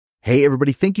Hey,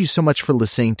 everybody. Thank you so much for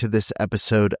listening to this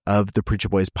episode of the Preacher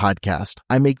Boys podcast.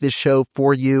 I make this show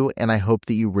for you, and I hope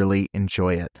that you really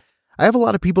enjoy it. I have a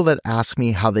lot of people that ask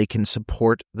me how they can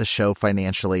support the show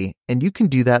financially, and you can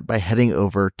do that by heading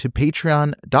over to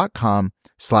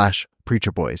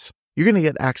patreon.com/preacherboys. You're going to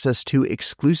get access to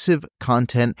exclusive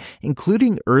content,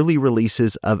 including early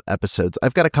releases of episodes.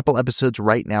 I've got a couple episodes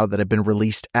right now that have been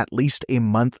released at least a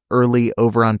month early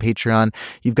over on Patreon.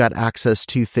 You've got access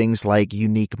to things like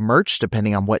unique merch,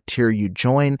 depending on what tier you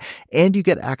join, and you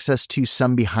get access to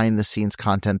some behind-the-scenes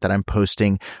content that I'm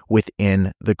posting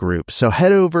within the group. So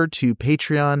head over to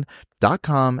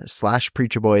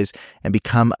patreon.com/preacherboys and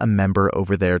become a member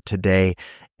over there today.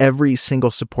 Every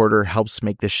single supporter helps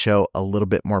make this show a little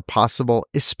bit more possible,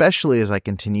 especially as I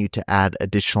continue to add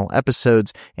additional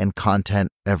episodes and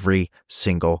content every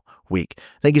single week.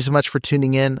 Thank you so much for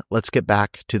tuning in. Let's get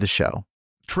back to the show.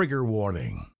 Trigger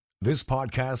warning. This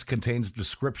podcast contains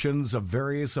descriptions of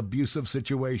various abusive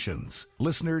situations.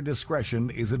 Listener discretion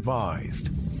is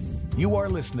advised. You are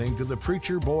listening to the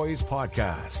Preacher Boys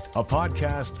Podcast, a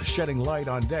podcast shedding light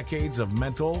on decades of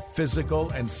mental,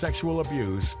 physical, and sexual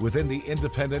abuse within the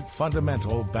independent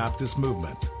fundamental Baptist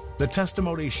movement. The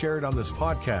testimonies shared on this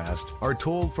podcast are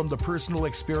told from the personal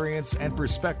experience and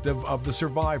perspective of the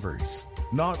survivors.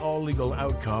 Not all legal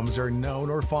outcomes are known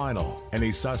or final.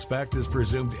 Any suspect is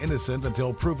presumed innocent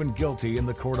until proven guilty in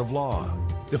the court of law.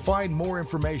 To find more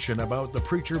information about the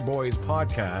Preacher Boys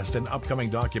podcast and upcoming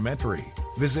documentary,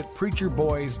 visit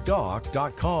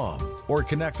preacherboysdoc.com or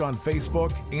connect on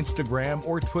Facebook, Instagram,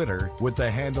 or Twitter with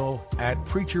the handle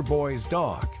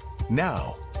 @preacherboysdoc.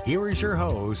 Now, here is your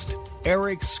host,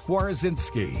 Eric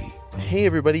Skwarczynski. Hey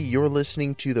everybody, you're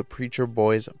listening to the Preacher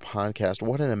Boys podcast.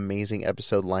 What an amazing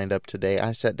episode lined up today.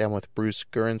 I sat down with Bruce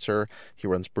Gurenser. He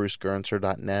runs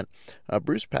brucegurenser.net.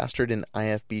 Bruce pastored in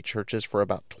IFB churches for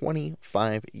about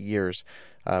 25 years,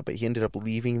 but he ended up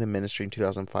leaving the ministry in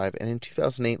 2005, and in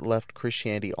 2008 left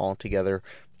Christianity altogether.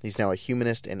 He's now a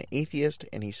humanist and atheist,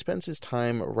 and he spends his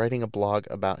time writing a blog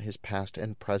about his past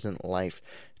and present life.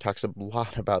 He talks a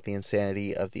lot about the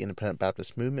insanity of the independent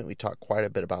Baptist movement. We talk quite a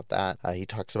bit about that. He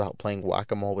talks about playing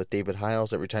whack-a-mole with David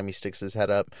Hiles every time he sticks his head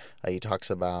up. He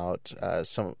talks about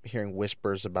hearing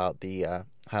whispers about the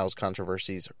Hiles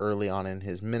controversies early on in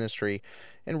his ministry,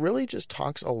 and really just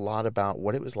talks a lot about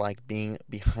what it was like being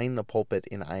behind the pulpit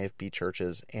in IFB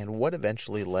churches and what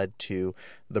eventually led to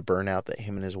the burnout that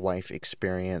him and his wife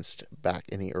experienced back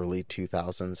in the early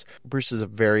 2000s. Bruce is a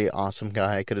very awesome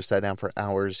guy. I could have sat down for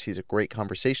hours. He's a great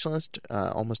conversationalist,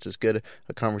 almost as good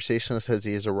a conversationalist as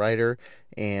he is a writer,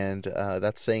 and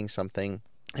that's saying something.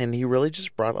 And he really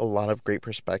just brought a lot of great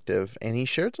perspective, and he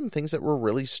shared some things that were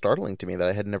really startling to me that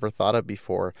I had never thought of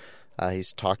before.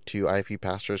 He's talked to IFB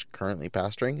pastors currently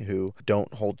pastoring who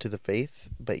don't hold to the faith,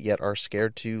 but yet are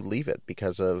scared to leave it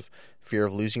because of fear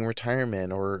of losing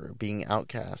retirement or being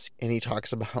outcast. And he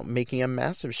talks about making a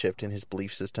massive shift in his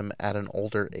belief system at an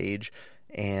older age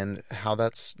and how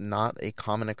that's not a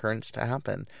common occurrence to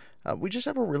happen. We just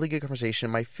have a really good conversation.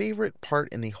 My favorite part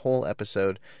in the whole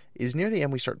episode is near the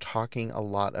end we start talking a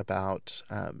lot about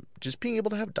just being able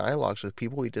to have dialogues with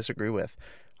people we disagree with.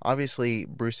 Obviously,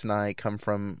 Bruce and I come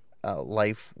from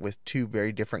life with two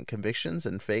very different convictions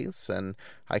and faiths, and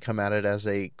I come at it as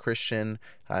a Christian.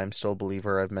 I'm still a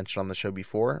believer. I've mentioned on the show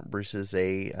before. Bruce is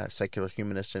a secular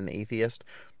humanist and atheist.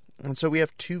 And so we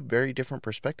have two very different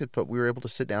perspectives, but we were able to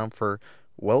sit down for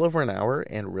well over an hour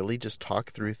and really just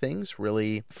talk through things,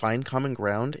 really find common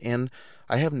ground. And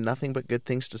I have nothing but good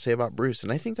things to say about Bruce.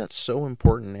 And I think that's so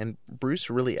important. And Bruce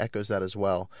really echoes that as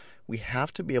well. We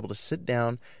have to be able to sit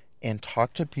down and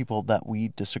talk to people that we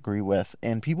disagree with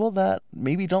and people that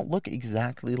maybe don't look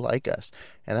exactly like us.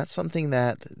 And that's something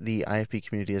that the IFB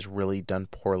community has really done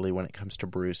poorly when it comes to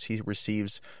Bruce. He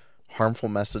receives harmful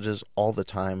messages all the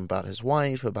time about his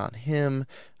wife, about him,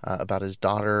 about his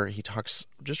daughter. He talks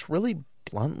just really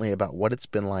bluntly about what it's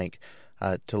been like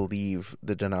to leave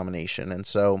the denomination. And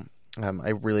so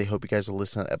I really hope you guys will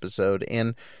listen to that episode.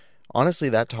 And honestly,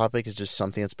 that topic is just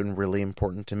something that's been really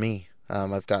important to me.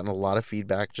 I've gotten a lot of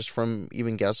feedback just from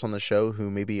even guests on the show who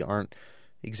maybe aren't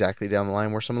exactly down the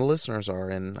line where some of the listeners are.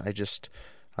 And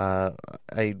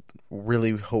I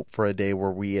really hope for a day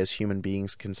where we as human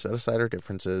beings can set aside our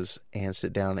differences and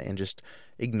sit down and just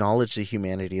acknowledge the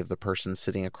humanity of the person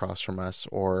sitting across from us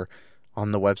or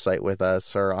on the website with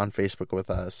us or on Facebook with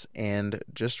us, and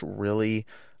just really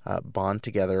bond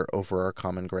together over our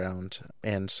common ground.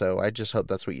 And so I just hope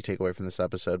that's what you take away from this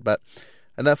episode. But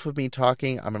enough of me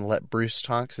talking. I'm going to let Bruce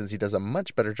talk since he does a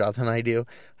much better job than I do.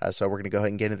 So we're going to go ahead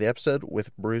and get into the episode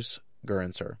with Bruce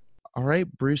Gurenser. All right,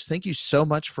 Bruce, thank you so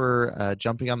much for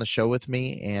jumping on the show with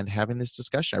me and having this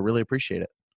discussion. I really appreciate it.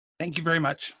 Thank you very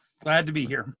much. Glad to be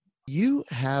here. You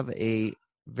have a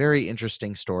very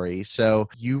interesting story. So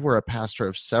you were a pastor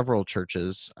of several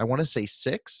churches. I want to say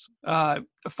 6.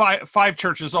 Five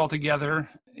churches altogether,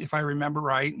 if I remember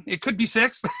right. It could be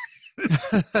 6.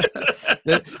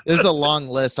 There's a long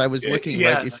list. I was looking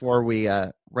Yes.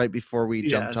 right before we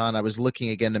jumped Yes. on. I was looking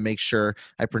again to make sure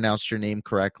I pronounced your name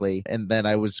correctly, and then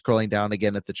I was scrolling down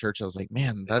again at the church. I was like,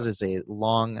 man, that is a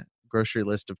long grocery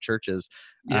list of churches.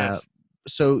 Yes.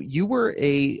 So you were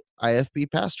a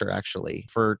IFB pastor actually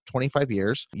for 25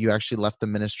 years. You actually left the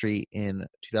ministry in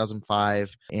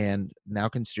 2005 and now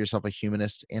consider yourself a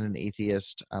humanist and an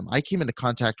atheist. I came into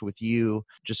contact with you,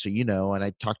 just so you know, and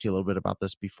I talked to you a little bit about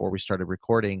this before we started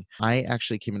recording. I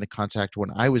actually came into contact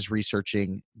when I was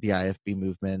researching the IFB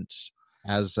movement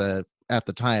as at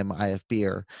the time,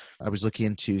 IFBer. I was looking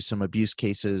into some abuse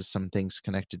cases, some things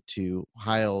connected to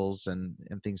Hiles and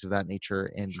things of that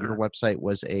nature. And Sure. your website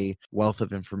was a wealth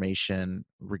of information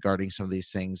regarding some of these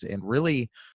things and really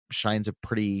shines a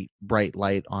pretty bright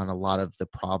light on a lot of the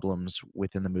problems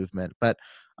within the movement. But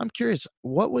I'm curious,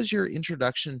 what was your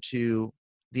introduction to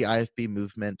the IFB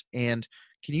movement? And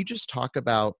can you just talk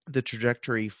about the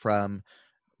trajectory from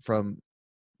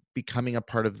becoming a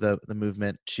part of the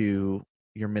movement to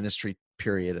your ministry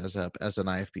period as an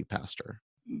IFB pastor?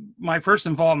 My first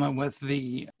involvement with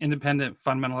the Independent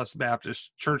Fundamentalist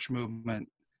Baptist Church movement,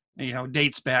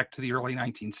 dates back to the early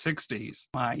 1960s.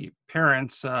 My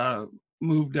parents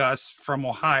moved us from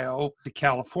Ohio to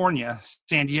California,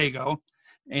 San Diego,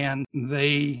 and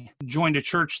they joined a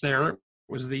church there. It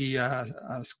was the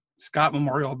Scott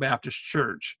Memorial Baptist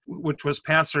Church, which was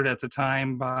pastored at the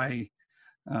time by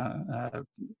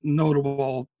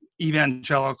notable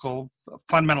evangelical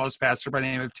fundamentalist pastor by the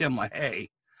name of Tim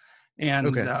LaHaye. And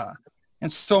Okay.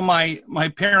 and so my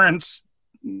parents,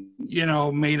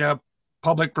 made a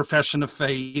public profession of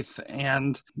faith,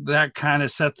 and that kind of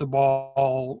set the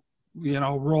ball,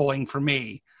 rolling for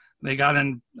me. They got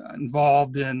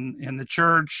involved in the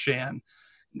church and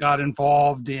got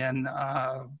involved in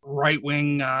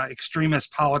right-wing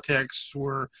extremist politics,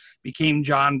 became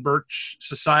John Birch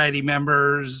Society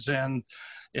members, and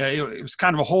it was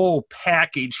kind of a whole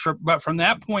package. But from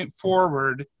that point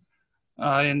forward,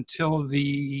 until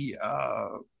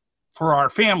for our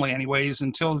family anyways,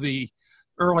 until the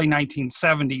early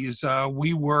 1970s,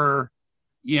 we were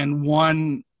in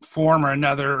one form or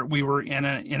another, we were in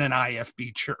an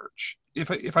IFB church.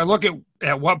 If I look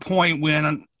at what point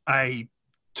when I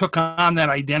took on that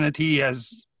identity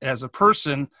as a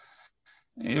person,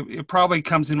 it probably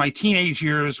comes in my teenage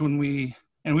years when we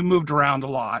moved around a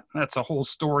lot. That's a whole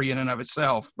story in and of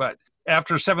itself. But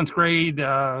after 7th grade,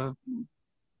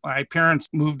 my parents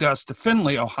moved us to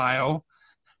Findlay, Ohio,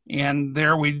 and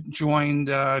there we joined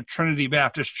Trinity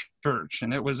Baptist Church,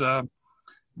 and it was a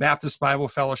Baptist Bible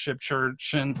Fellowship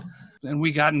church, and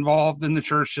we got involved in the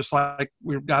church just like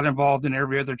we got involved in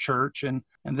every other church. And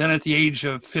then at the age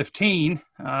of 15,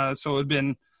 so it had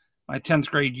been my 10th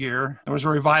grade year, there was a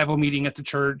revival meeting at the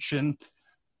church, and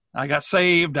I got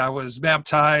saved. I was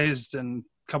baptized, and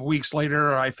a couple weeks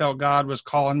later, I felt God was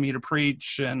calling me to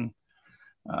preach. And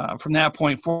from that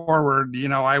point forward,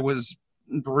 I was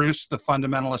Bruce, the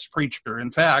fundamentalist preacher.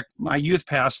 In fact, my youth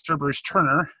pastor, Bruce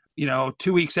Turner,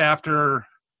 2 weeks after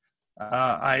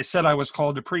I said I was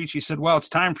called to preach, he said, "Well, it's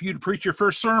time for you to preach your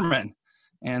first sermon."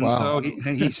 And Wow. so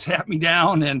he sat me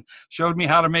down and showed me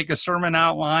how to make a sermon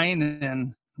outline,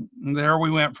 and there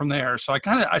we went from there. So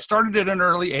I started at an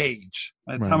early age.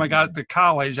 By the time I got to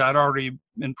college, I'd already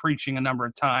been preaching a number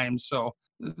of times. So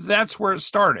that's where it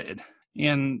started.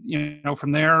 And,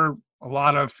 from there, a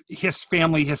lot of his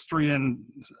family history and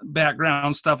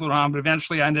background stuff went on, but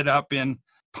eventually I ended up in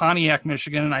Pontiac,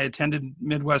 Michigan, and I attended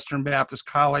Midwestern Baptist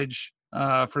College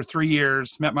for 3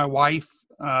 years. Met my wife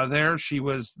there. She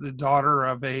was the daughter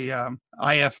of a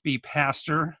IFB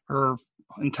pastor. Her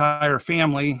entire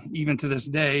family, even to this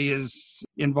day, is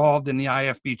involved in the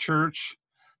IFB church,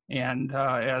 and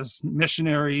as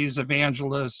missionaries,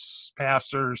 evangelists,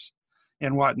 pastors,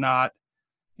 and whatnot.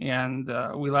 And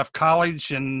we left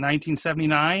college in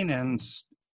 1979 and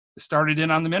started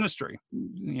in on the ministry.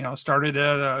 Started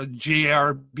at a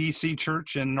GARBC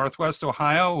church in Northwest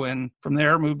Ohio, and from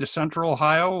there moved to Central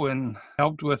Ohio and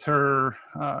helped her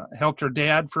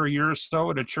dad for a year or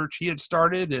so at a church he had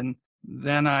started. And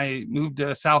then I moved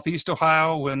to Southeast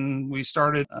Ohio when we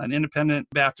started an independent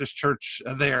Baptist church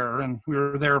there, and we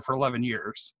were there for 11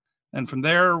 years. And from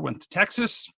there, went to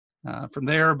Texas, from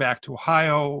there back to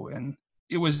Ohio. And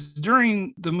it was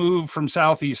during the move from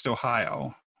Southeast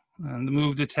Ohio and the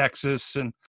move to Texas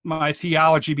and my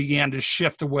theology began to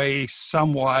shift away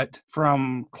somewhat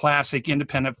from classic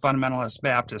independent fundamentalist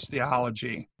Baptist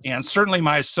theology. And certainly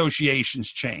my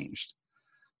associations changed.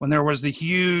 When there was the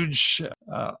huge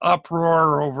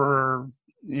uproar over,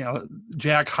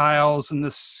 Jack Hyles and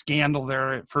the scandal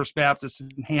there at First Baptist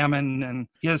in Hammond and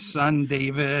his son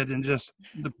David, and just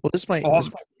well, this might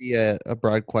be a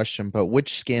broad question, but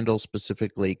which scandal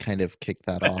specifically kind of kicked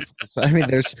that off? So, I mean,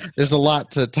 there's a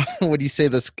lot to talk. When you say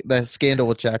the scandal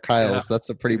with Jack Hyles, that's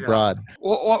a pretty broad.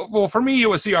 Well, for me, it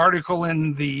was the article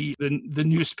in the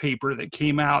newspaper that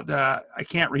came out. I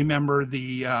can't remember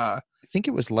the. I think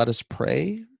it was Let Us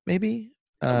Pray, maybe.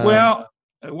 Well,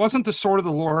 it wasn't The Sword of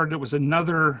the Lord. It was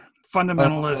another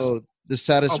fundamentalist. Oh, the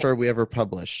saddest story we ever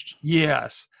published.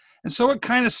 Yes. And so it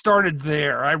kind of started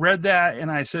there. I read that and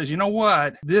I says, you know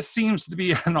what? This seems to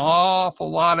be an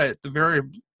awful lot of, at the very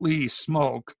least,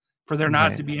 smoke for there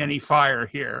not to be any fire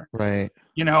here. Right.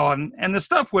 And the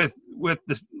stuff with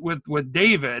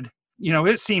David,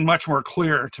 it seemed much more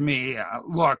clear to me.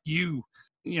 Look, you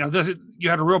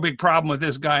had a real big problem with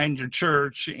this guy in your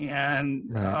church.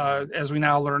 And as we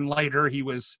now learn later, he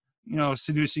was,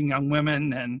 seducing young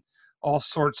women and all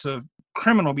sorts of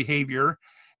criminal behavior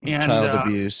and child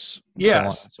abuse. Yes. So on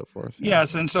and so forth. Yeah.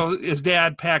 Yes. And so his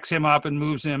dad packs him up and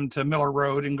moves him to Miller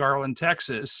Road in Garland,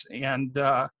 Texas. And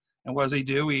what does he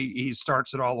do? He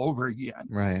starts it all over again.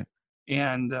 Right.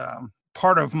 And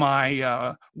part of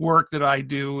my work that I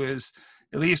do is,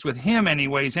 at least with him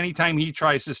anyways, anytime he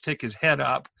tries to stick his head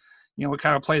up, we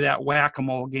kind of play that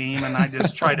whack-a-mole game, and I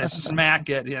just try to smack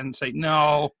it and say,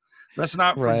 no, let's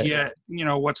not forget,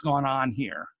 what's going on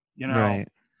here, Right.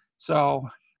 So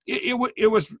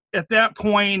it was at that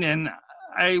point, and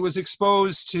I was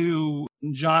exposed to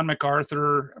John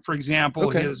MacArthur, for example,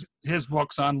 his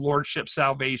books on lordship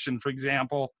salvation, for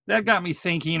example. That got me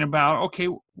thinking about, okay,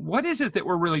 what is it that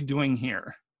we're really doing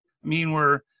here? I mean,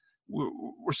 we're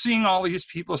seeing all these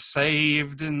people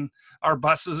saved and our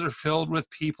buses are filled with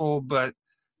people, but,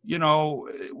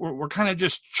 we're kind of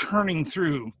just churning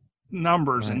through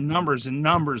numbers and numbers and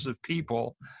numbers of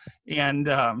people, and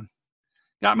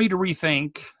got me to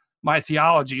rethink my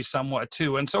theology somewhat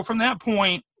too. And so from that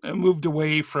point, I moved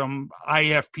away from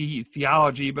IFB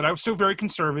theology, but I was still very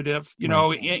conservative,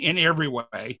 in every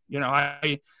way.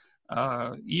 I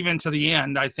even to the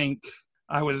end, I think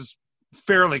I was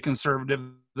fairly conservative,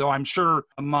 though I'm sure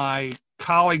my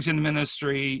colleagues in the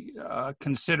ministry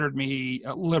considered me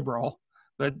liberal.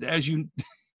 But as you,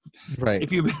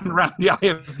 if you've been around the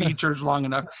IFB church long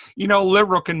enough,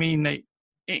 liberal can mean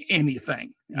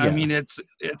anything. Yeah. I mean, it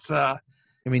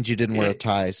means you didn't wear a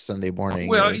tie Sunday morning.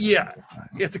 Well, yeah,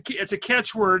 it's a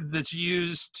catchword that's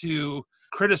used to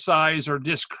criticize or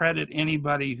discredit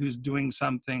anybody who's doing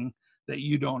something that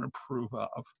you don't approve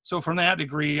of. So from that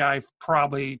degree, I've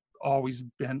probably always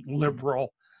been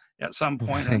liberal at some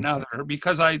point or another,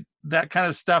 because that kind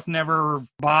of stuff never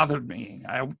bothered me.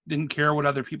 I didn't care what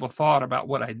other people thought about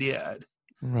what I did.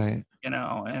 Right.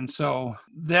 And so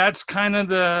that's kind of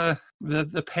the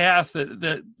path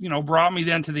that brought me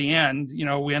then to the end.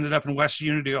 We ended up in West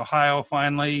Unity, Ohio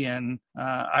finally, and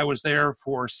I was there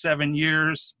for 7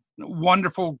 years.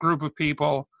 Wonderful group of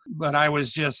people, but I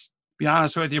was just, be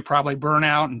honest with you, probably burnt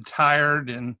out and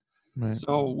tired, and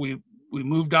so we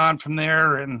moved on from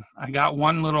there, and I got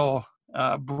one little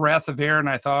breath of air, and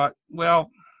I thought, well,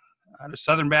 at a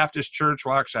Southern Baptist church,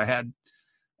 well, actually I had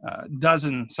a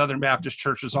dozen Southern Baptist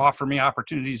churches offer me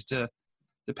opportunities to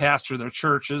pastor their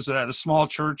churches. At a small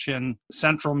church in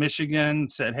central Michigan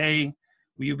said, hey,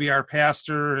 will you be our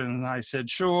pastor? And I said,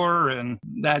 sure. And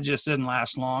that just didn't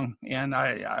last long. And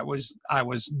I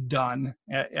was done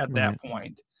at that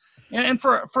point. And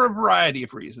for a variety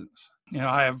of reasons.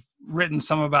 I have written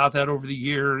some about that over the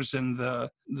years, and the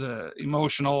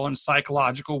emotional and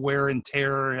psychological wear and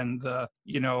tear, and the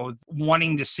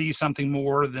wanting to see something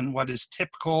more than what is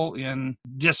typical in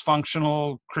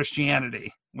dysfunctional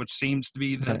Christianity, which seems to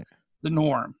be the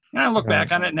norm. And I look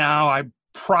back on it now, I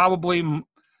probably,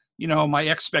 my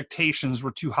expectations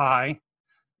were too high,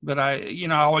 but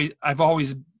I've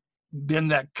always been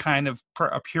that kind of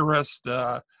a purist.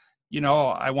 I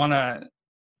want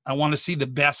to see the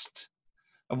best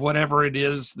of whatever it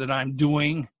is that I'm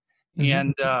doing. Mm-hmm.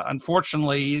 And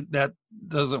unfortunately, that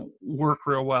doesn't work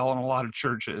real well in a lot of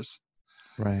churches.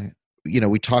 Right.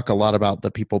 We talk a lot about the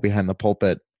people behind the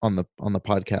pulpit on the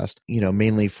podcast,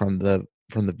 mainly from the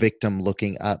victim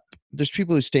looking up. There's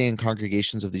people who stay in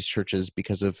congregations of these churches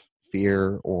because of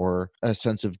fear or a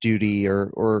sense of duty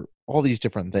or all these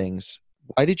different things.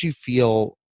 Why did you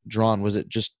feel drawn? Was it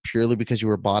just purely because you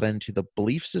were bought into the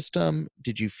belief system?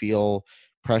 Did you feel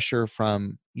pressure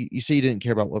from, you say you didn't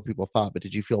care about what people thought, but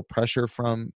did you feel pressure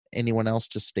from anyone else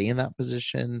to stay in that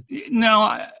position?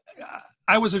 No,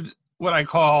 I was what I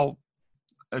call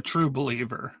a true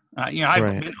believer. I've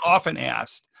Right. been often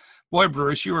asked, boy,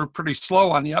 Bruce, you were pretty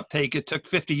slow on the uptake. It took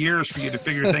 50 years for you to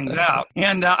figure things out.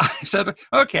 And I said,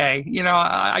 okay,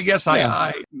 I guess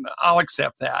Yeah. I'll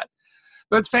accept that.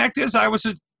 But the fact is, I was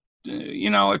a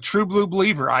true blue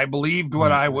believer. I believed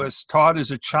what Right. I was taught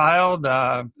as a child.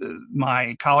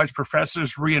 My college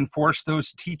professors reinforced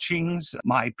those teachings.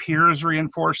 My peers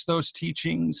reinforced those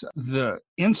teachings. The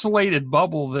insulated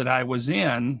bubble that I was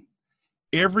in,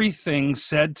 everything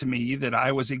said to me that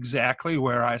I was exactly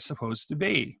where I was supposed to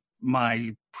be.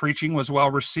 My preaching was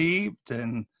well received,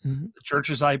 and Mm-hmm. the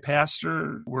churches I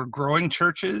pastor were growing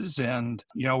churches, and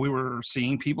we were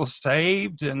seeing people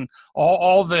saved, and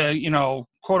all the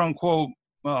quote unquote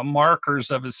markers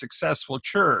of a successful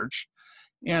church.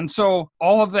 And so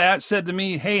all of that said to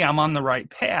me, hey, I'm on the right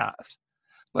path.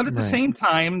 But at the Right. same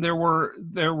time, there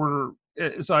were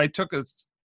as I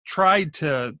tried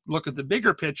to look at the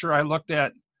bigger picture, I looked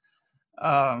at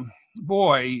on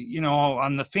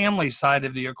the family side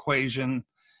of the equation,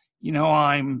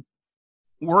 I'm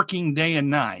working day and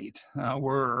night.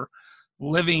 We're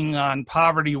living on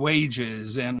poverty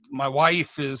wages, and my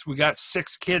wife we got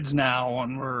 6 kids now,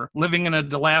 and we're living in a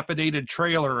dilapidated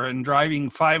trailer and driving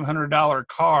 $500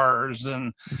 cars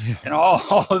and Yeah.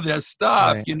 all of this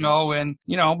stuff,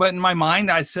 Right. but in my mind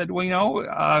I said,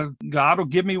 well, God will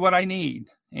give me what I need.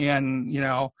 And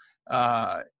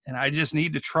I just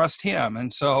need to trust him.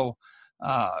 And so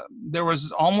there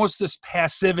was almost this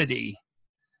passivity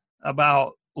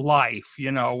about life,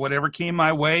 whatever came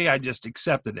my way, I just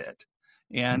accepted it.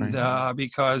 And Right.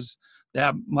 because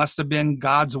that must have been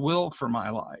God's will for my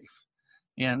life.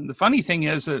 And the funny thing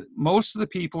is that most of the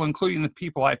people, including the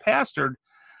people I pastored,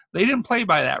 they didn't play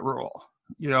by that rule.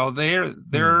 Their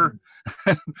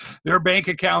their bank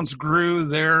accounts grew,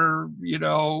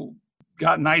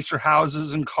 got nicer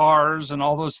houses and cars and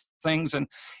all those things. And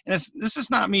this is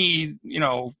not me,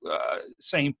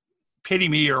 saying pity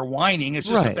me or whining. It's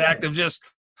just a Right. fact of just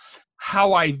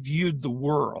how I viewed the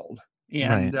world.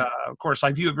 And Right. of course,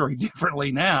 I view it very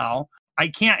differently now. I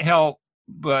can't help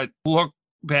but look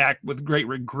back with great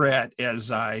regret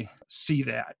as I see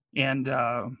that, and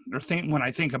or think when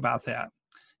I think about that.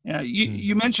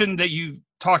 You mentioned that you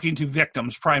talking to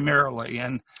victims primarily,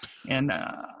 and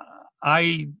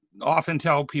I often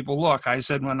tell people, look, I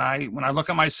said, when I look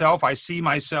at myself, I see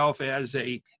myself as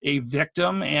a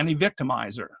victim and a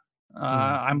victimizer.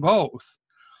 I'm both.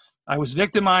 I was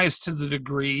victimized to the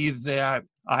degree that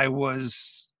I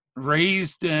was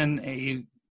raised in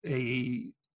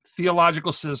a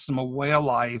theological system, a way of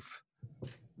life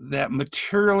that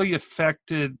materially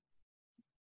affected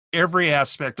every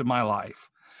aspect of my life,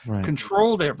 Right.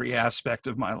 controlled every aspect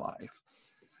of my life.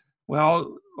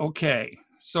 Well, okay.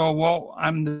 So,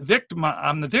 I'm the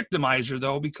victimizer,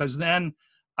 though, because then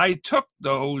I took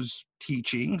those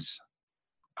teachings,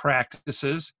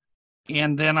 practices,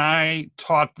 and then I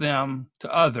taught them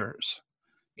to others.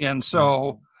 And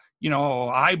so,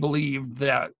 I believed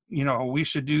that, we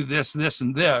should do this, this,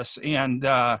 and this. And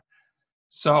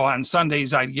so on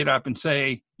Sundays, I'd get up and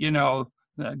say,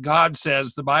 God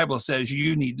says, the Bible says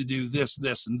you need to do this,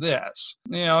 this, and this.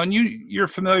 And you're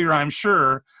familiar, I'm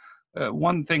sure.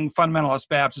 One thing fundamentalist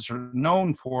Baptists are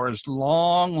known for is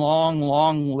long, long,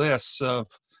 long lists of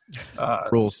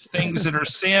Rules. things that are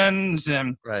sins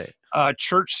and Right.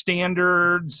 church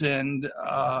standards. And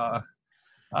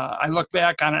I look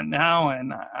back on it now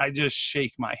and I just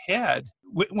shake my head.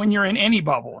 When you're in any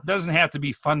bubble, it doesn't have to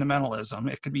be fundamentalism.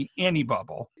 It could be any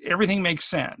bubble. Everything makes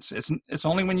sense. It's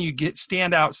only when you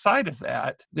stand outside of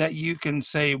that you can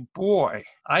say, boy,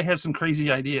 I had some crazy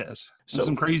ideas and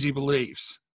some crazy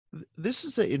beliefs. This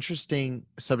is an interesting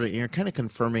subject. You're kind of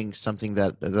confirming something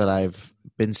that I've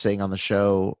been saying on the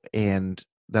show and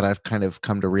that I've kind of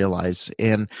come to realize.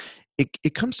 And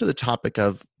it comes to the topic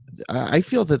of, I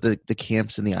feel that the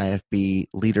camps in the IFB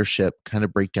leadership kind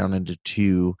of break down into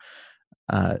two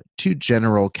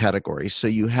general categories. So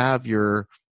you have your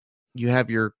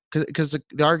because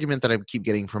the argument that I keep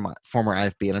getting from former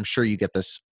IFB, and I'm sure you get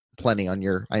this plenty on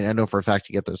your, I know for a fact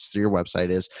you get this through your website,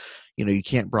 is, you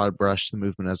can't broad brush the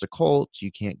movement as a cult.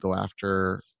 You can't go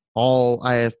after all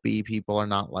IFB people are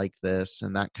not like this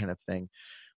and that kind of thing.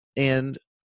 And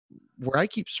where I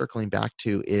keep circling back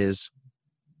to is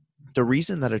the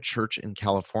reason that a church in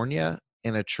California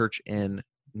and a church in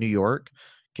New York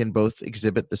can both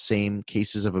exhibit the same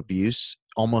cases of abuse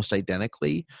almost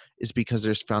identically is because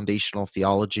there's foundational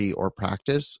theology or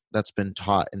practice that's been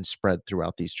taught and spread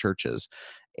throughout these churches.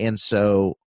 And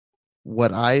so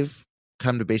what I've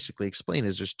come to basically explain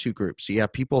is there's two groups. So you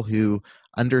have people who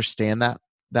understand that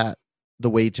the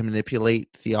way to manipulate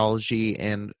theology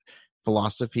and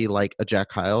philosophy, like a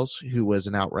Jack Hyles, who was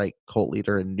an outright cult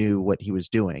leader and knew what he was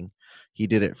doing. He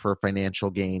did it for financial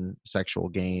gain, sexual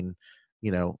gain.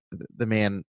 The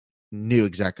man knew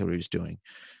exactly what he was doing.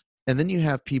 And then you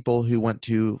have people who went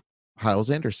to Hyles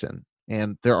Anderson,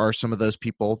 and there are some of those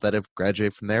people that have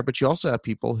graduated from there, but you also have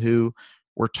people who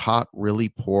were taught really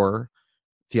poor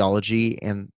theology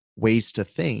and ways to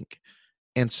think.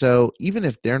 And so even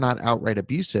if they're not outright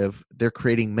abusive, they're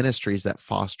creating ministries that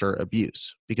foster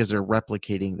abuse because they're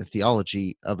replicating the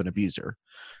theology of an abuser.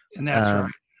 And that's right.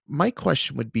 My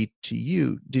question would be to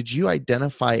you, did you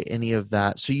identify any of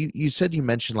that? So you said you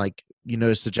mentioned, like, you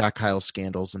noticed the Jack Hyles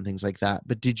scandals and things like that,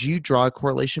 but did you draw a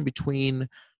correlation between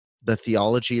the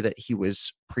theology that he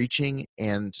was preaching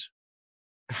and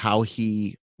how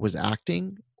he was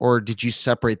acting? Or did you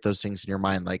separate those things in your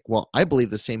mind? Like, well, I believe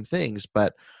the same things,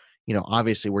 but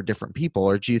obviously we're different people.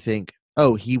 Or do you think,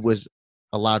 oh, he was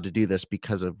allowed to do this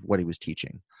because of what he was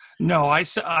teaching? No,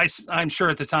 I'm sure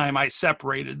at the time I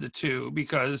separated the two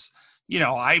because,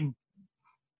 I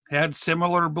had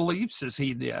similar beliefs as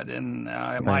he did. And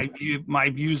Right. my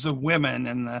views of women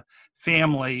and the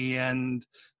family and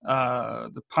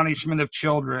the punishment of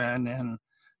children and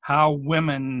how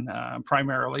women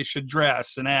primarily should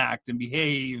dress and act and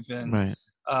behave. And, Right.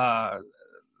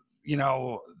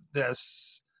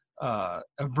 this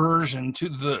aversion to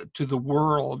the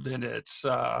world and its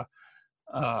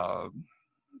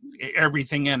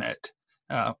everything in it,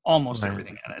 almost Right.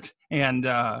 everything in it. And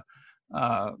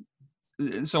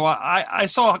so I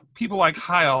saw people like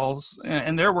Hyles,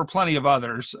 and there were plenty of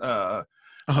others.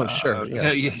 Oh, sure.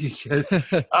 Yeah.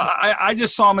 I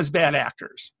just saw them as bad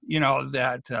actors,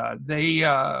 that they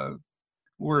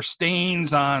were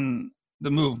stains on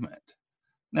the movement.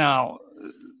 Now,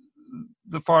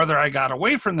 the farther I got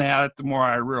away from that, the more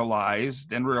I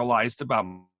realized about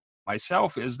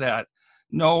myself is that,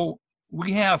 no,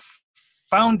 we have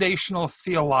foundational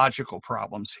theological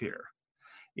problems here.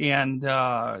 And,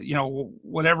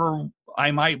 whatever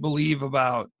I might believe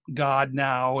about God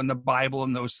now and the Bible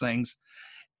and those things,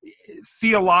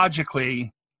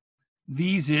 theologically,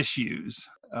 these issues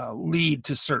lead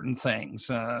to certain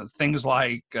things, things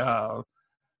like,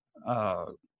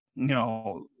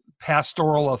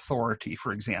 pastoral authority,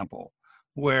 for example,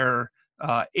 where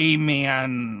a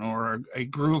man or a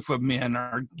group of men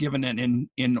are given an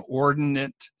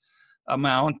inordinate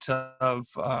amount of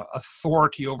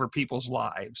authority over people's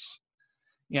lives.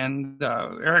 And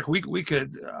Eric, we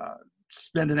could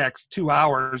spend the next 2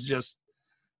 hours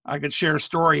I could share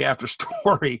story after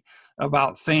story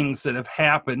about things that have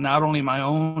happened, not only my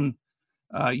own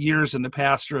years in the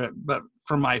pastorate, but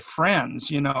for my friends,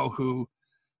 who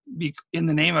in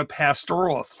the name of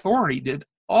pastoral authority did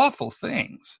awful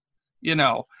things, and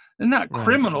not Right.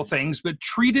 criminal things, but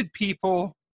treated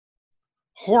people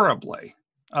horribly.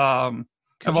 I've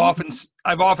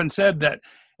often said that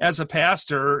as a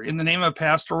pastor, in the name of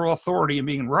pastoral authority and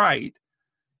being right,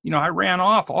 I ran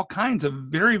off all kinds of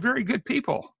very, very good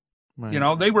people.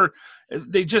 Right.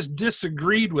 They just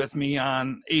disagreed with me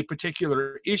on a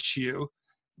particular issue,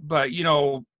 but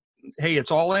hey,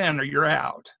 it's all in or you're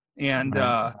out. And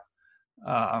Right.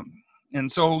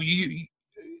 and so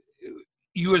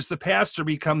you as the pastor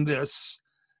become this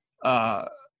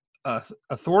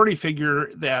authority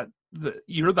figure that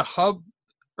you're the hub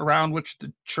around which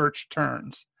the church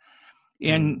turns.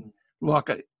 And look,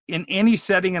 in any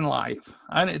setting in life,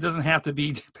 it doesn't have to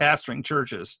be pastoring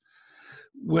churches.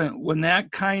 When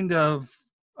that kind of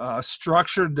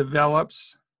structure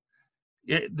develops,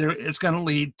 it's going to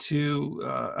lead to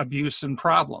abuse and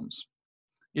problems.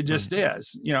 It just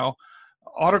is.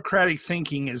 Autocratic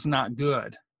thinking is not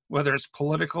good, whether it's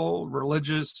political,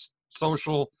 religious,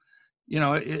 social.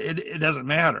 It doesn't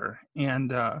matter.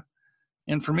 And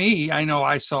for me, I know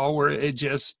I saw where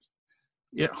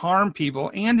it harmed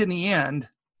people, and in the end,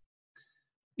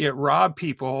 it robbed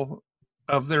people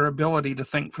of their ability to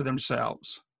think for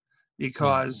themselves,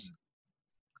 because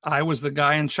I was the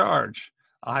guy in charge.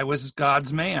 I was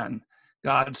God's man.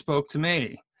 God spoke to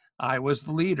me. I was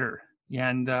the leader.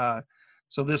 And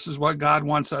so this is what God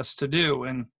wants us to do.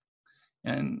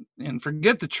 And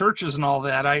forget the churches and all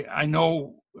that. I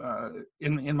know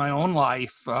in my own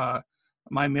life,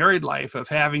 my married life, of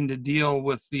having to deal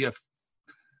with the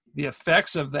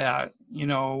effects of that,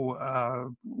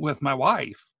 with my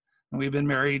wife. And we've been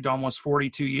married almost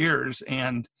 42 years.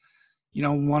 And,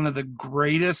 one of the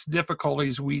greatest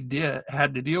difficulties we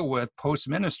had to deal with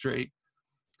post-ministry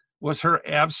was her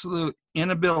absolute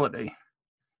inability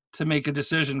to make a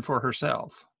decision for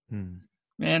herself.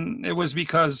 And it was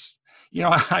because,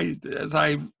 as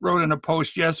I wrote in a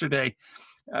post yesterday,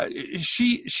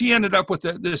 she ended up with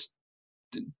this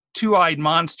two-eyed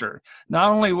monster.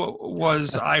 Not only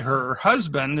was I her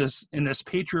husband in this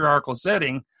patriarchal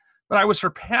setting, but I was her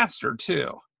pastor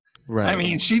too. Right. I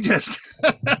mean, she just,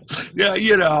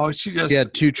 she just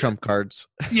had two trump cards.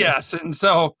 Yes. And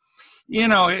so,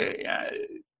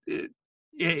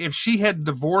 if she had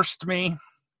divorced me,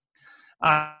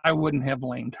 I wouldn't have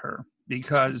blamed her,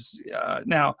 because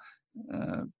now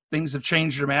things have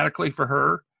changed dramatically for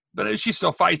her, but she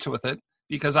still fights with it,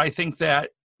 because I think that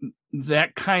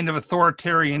kind of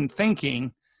authoritarian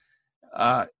thinking,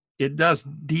 it does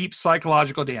deep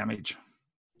psychological damage.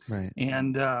 Right.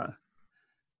 And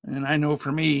I know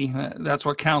for me, that's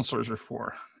what counselors are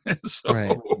for. So.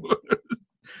 Right.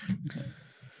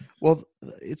 Well,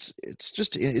 it's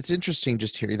interesting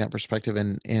just hearing that perspective,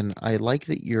 and I like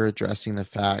that you're addressing the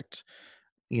fact,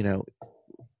 you're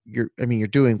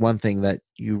doing one thing that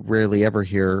you rarely ever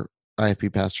hear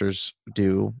IFB pastors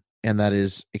do, and that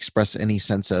is express any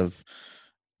sense of,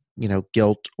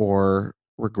 guilt or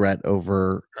regret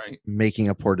over making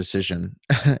a poor decision.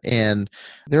 And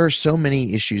there are so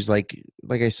many issues, like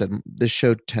I said, this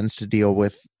show tends to deal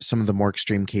with some of the more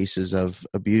extreme cases of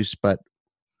abuse, but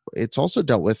it's also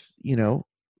dealt with,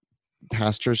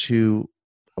 pastors who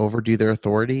overdo their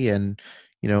authority and,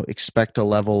 expect a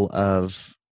level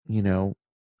of,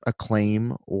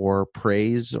 acclaim or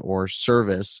praise or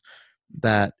service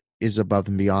that is above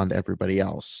and beyond everybody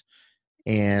else.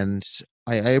 And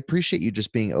I appreciate you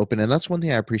just being open. And that's one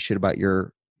thing I appreciate about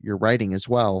your writing as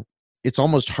well. It's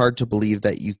almost hard to believe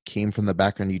that you came from the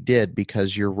background you did,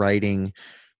 because your writing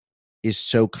is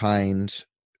so kind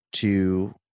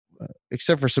to,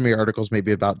 except for some of your articles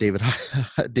maybe about David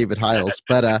Hiles,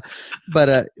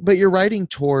 but you're writing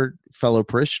toward fellow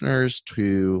parishioners,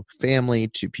 to family,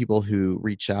 to people who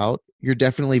reach out. You're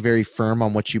definitely very firm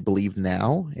on what you believe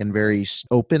now and very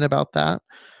open about that.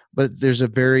 But there's a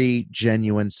very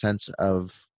genuine sense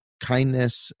of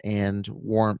kindness and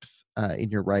warmth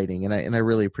in your writing, and I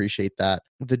really appreciate that.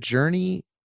 The journey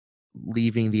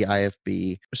leaving the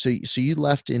IFB. So you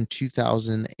left in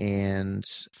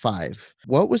 2005.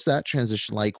 What was that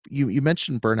transition like? You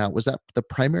mentioned burnout. Was that the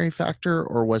primary factor,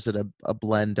 or was it a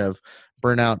blend of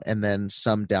burnout and then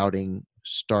some doubting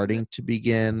starting to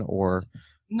begin? Or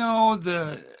no,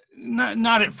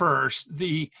 not at first.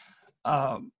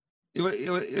 It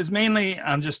was mainly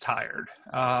I'm just tired.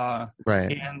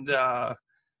 Right. And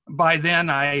by then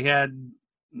I had,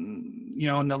 in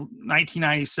the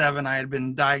 1997, I had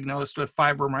been diagnosed with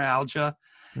fibromyalgia.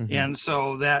 Mm-hmm. And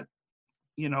so that,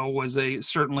 was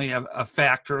certainly a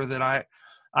factor that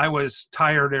I was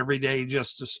tired every day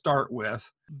just to start with.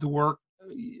 The work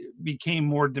became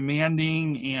more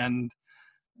demanding, and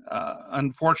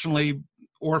unfortunately,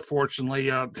 or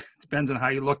fortunately, depends on how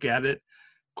you look at it.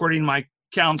 According to my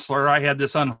counselor, I had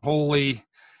this unholy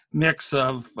mix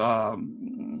of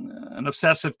an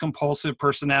obsessive compulsive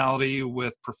personality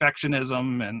with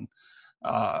perfectionism, and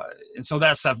so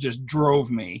that stuff just drove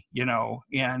me,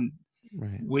 and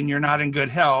right. When you're not in good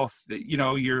health,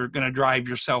 you're going to drive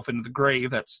yourself into the grave.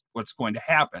 That's what's going to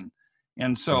happen.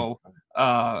 And so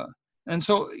that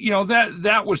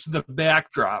was the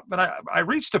backdrop. But I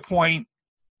reached a point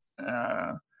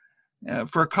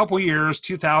for a couple years,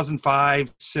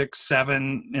 2005, 6,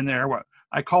 7, in there, what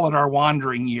I call it our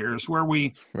wandering years, where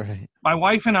my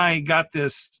wife and I got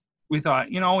this, we thought,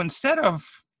 instead of,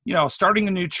 starting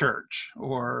a new church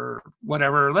or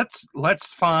whatever,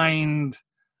 let's find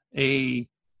a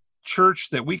church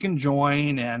that we can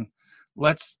join, and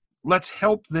let's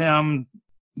help them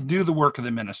do the work of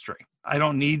the ministry. I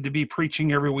don't need to be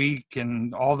preaching every week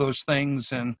and all those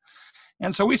things. And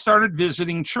so we started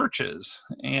visiting churches,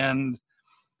 and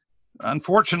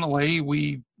unfortunately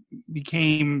we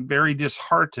became very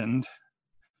disheartened,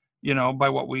 by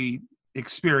what we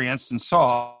experienced and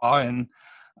saw. And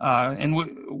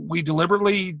we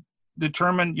deliberately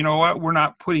determined, we're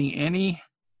not putting any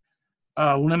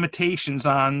limitations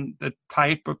on the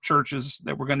type of churches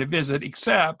that we're going to visit,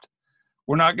 except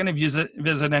we're not going to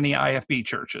visit any IFB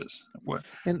churches.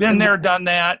 Been there, done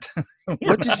that.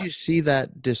 What did you see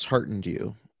that disheartened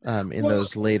you in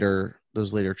those later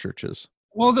churches?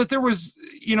 Well, that there was,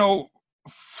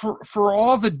 for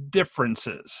all the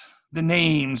differences, the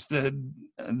names, the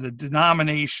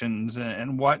denominations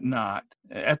and whatnot,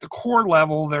 at the core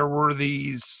level, there were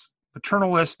these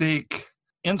paternalistic,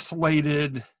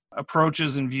 insulated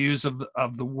approaches and views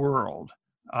of the world.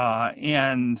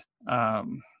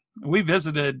 We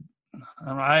visited,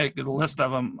 I get a list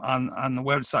of them on the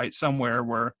website somewhere,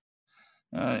 where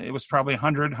it was probably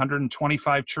 100,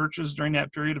 125 churches during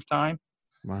that period of time.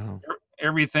 Wow.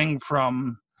 Everything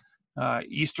from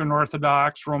Eastern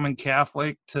Orthodox, Roman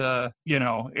Catholic to,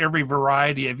 every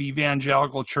variety of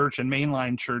evangelical church and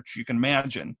mainline church you can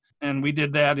imagine. And we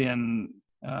did that in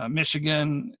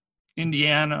Michigan,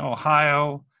 Indiana,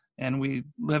 Ohio, and we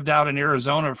lived out in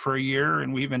Arizona for a year,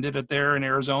 and we even did it there in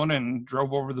Arizona and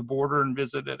drove over the border and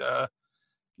visited a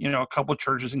couple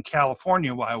churches in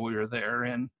California while we were there.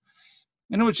 And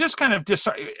it was just kind of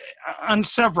on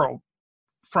several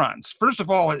fronts. First of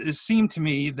all, it seemed to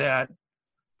me that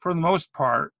for the most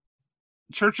part,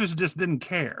 churches just didn't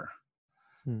care.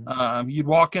 You'd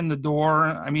walk in the door.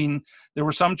 I mean, there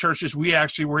were some churches we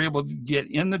actually were able to get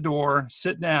in the door,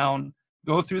 sit down,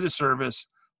 go through the service,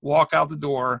 walk out the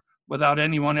door without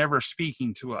anyone ever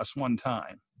speaking to us one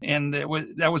time. And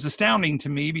that was astounding to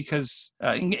me because,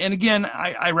 and again,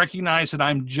 I recognize that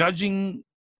I'm judging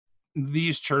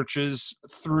these churches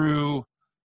through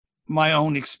my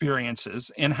own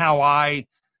experiences and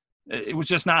it was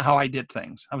just not how I did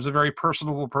things. I was a very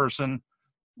personable person.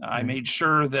 I made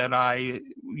sure that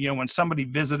when somebody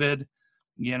visited,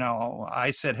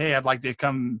 I said, hey, I'd like to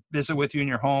come visit with you in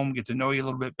your home, get to know you a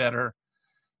little bit better.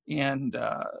 And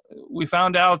we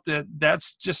found out that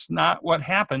that's just not what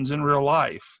happens in real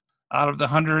life. Out of the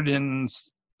 100 and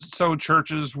so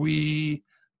churches we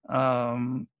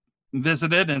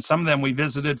visited, and some of them we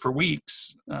visited for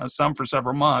weeks, some for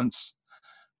several months,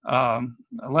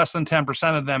 less than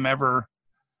 10% of them ever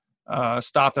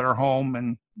stopped at our home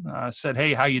and said,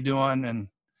 hey, how you doing? And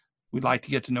we'd like to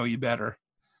get to know you better.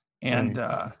 And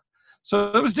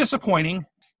so it was disappointing.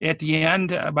 At the end,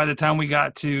 by the time we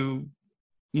got to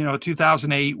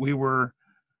 2008, we were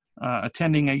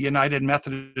attending a United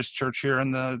Methodist church here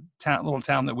in the little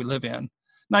town that we live in.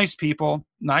 Nice people,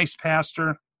 nice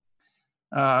pastor.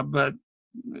 But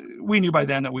we knew by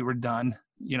then that we were done,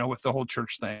 with the whole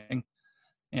church thing.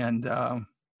 And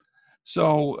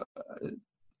so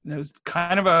it was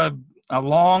kind of a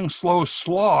long, slow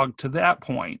slog to that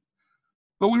point.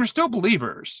 But we were still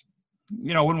believers.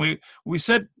 When we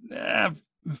said, I've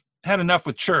had enough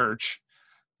with church,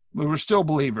 we were still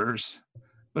believers.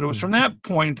 But it was from that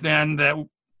point then that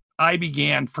I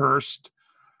began first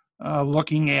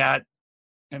looking at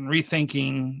and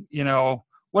rethinking,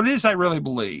 what it is I really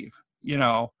believe.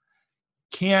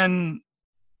 Can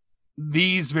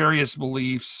these various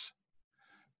beliefs,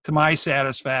 to my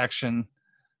satisfaction,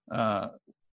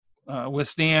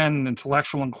 withstand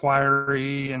intellectual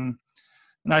inquiry? And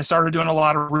I started doing a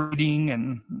lot of reading,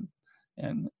 and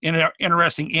an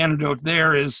interesting anecdote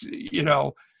there is,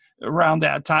 around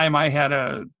that time I had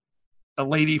a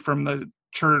lady from the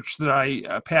church that I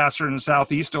pastored in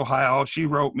Southeast Ohio. She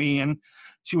wrote me, and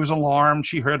she was alarmed.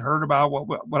 She had heard about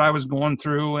what I was going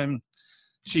through, and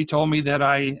she told me that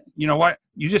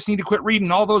you just need to quit reading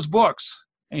all those books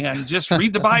and just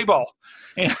read the Bible.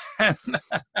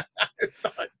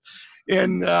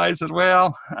 And I said,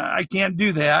 well, I can't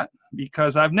do that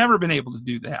because I've never been able to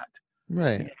do that.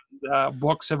 Right. And,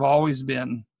 books have always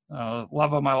been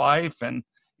love of my life. And,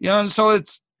 and so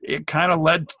it kind of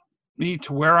led me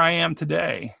to where I am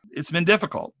today. It's been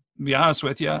difficult, to be honest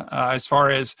with you, as far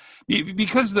as,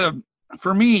 because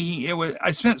for me,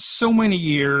 I spent so many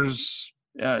years,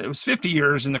 it was 50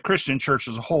 years in the Christian church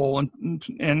as a whole,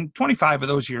 and 25 of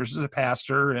those years as a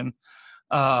pastor. And,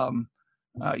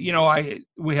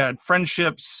 we had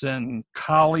friendships and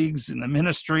colleagues in the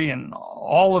ministry and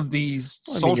all of these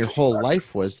social your whole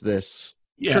life was this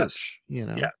church,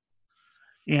 Yeah.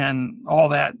 And all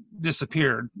that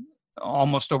disappeared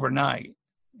almost overnight.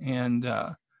 And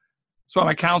so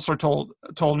my counselor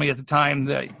told me at the time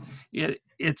that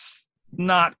it's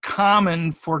not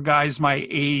common for guys my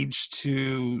age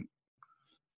to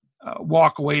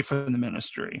walk away from the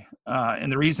ministry.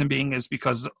 And the reason being is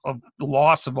because of the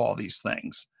loss of all these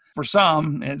things. For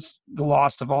some, it's the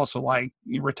loss of also like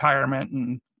retirement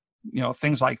and,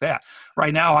 things like that.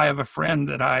 Right now, I have a friend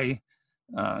that I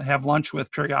have lunch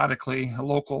with periodically, a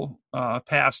local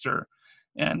pastor,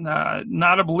 and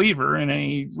not a believer in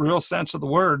any real sense of the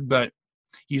word, but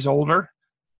he's older,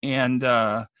 and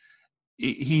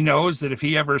he knows that if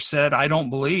he ever said, I don't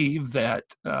believe, that,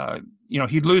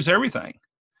 he'd lose everything.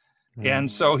 Mm-hmm.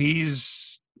 And so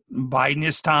he's biding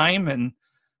his time and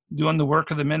doing the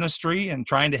work of the ministry and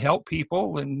trying to help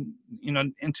people, and,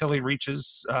 until he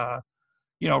reaches,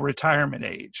 retirement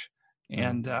age.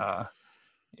 And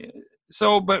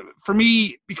so, but for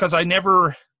me, because I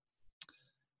never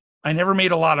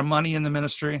made a lot of money in the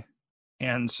ministry,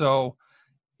 and so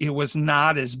it was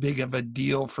not as big of a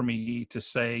deal for me to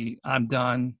say I'm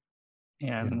done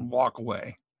and walk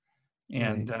away.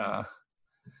 And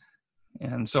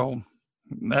and so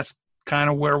that's kind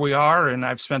of where we are. And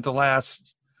I've spent the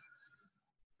last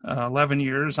 11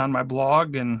 years on my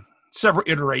blog and several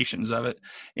iterations of it,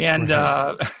 and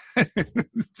Right.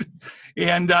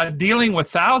 and dealing with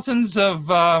thousands of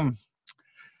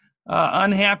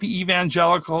unhappy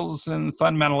evangelicals and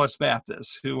fundamentalist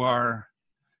Baptists who are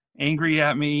angry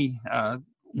at me,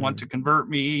 want to convert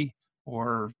me,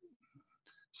 or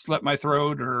slit my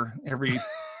throat, or everything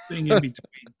in between.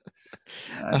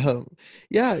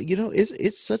 Yeah,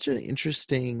 it's such an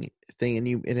interesting thing,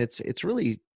 and it's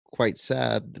really quite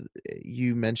sad.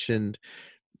 You mentioned,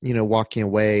 walking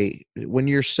away when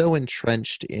you're so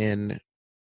entrenched in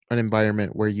an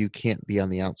environment where you can't be on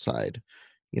the outside.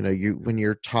 When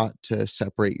you're taught to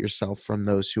separate yourself from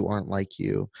those who aren't like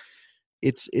you,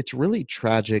 it's really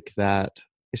tragic that,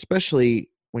 especially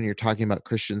when you're talking about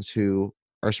Christians who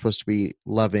are supposed to be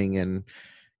loving and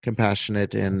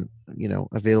compassionate and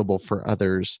available for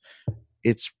others,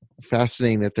 it's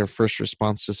fascinating that their first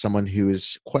response to someone who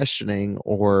is questioning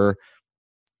or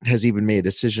has even made a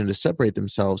decision to separate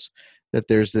themselves, that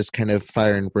there's this kind of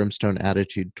fire and brimstone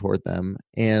attitude toward them.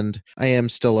 And I am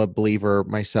still a believer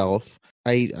myself.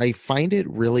 I find it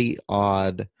really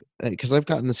odd because I've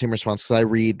gotten the same response, because I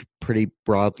read pretty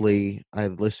broadly. I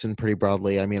listen pretty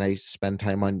broadly. I mean, I spend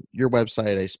time on your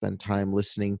website. I spend time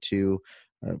listening to,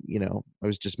 I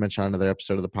was just mentioned on another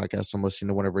episode of the podcast, I'm listening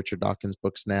to one of Richard Dawkins'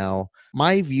 books now.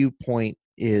 My viewpoint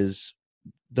is,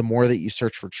 the more that you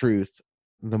search for truth,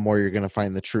 the more you're going to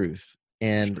find the truth.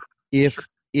 And if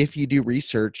you do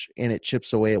research and it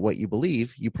chips away at what you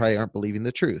believe, you probably aren't believing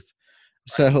the truth.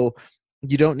 So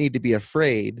you don't need to be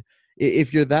afraid.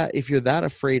 If you're that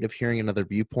afraid of hearing another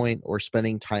viewpoint or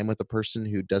spending time with a person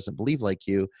who doesn't believe like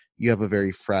you have a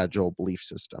very fragile belief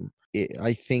system.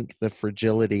 I think the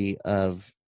fragility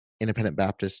of independent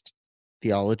Baptist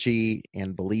theology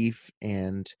and belief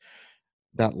and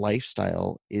that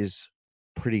lifestyle is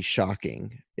pretty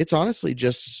shocking. It's honestly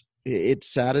just, it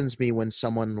saddens me when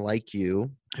someone like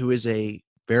you, who is a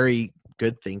very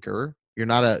good thinker, you're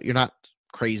not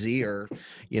crazy or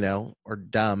or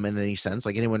dumb in any sense.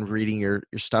 Like, anyone reading your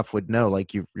stuff would know,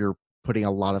 like, you're putting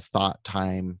a lot of thought,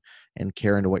 time, and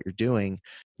care into what you're doing.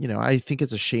 I think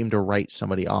it's a shame to write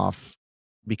somebody off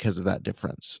because of that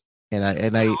difference. And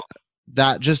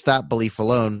that belief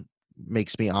alone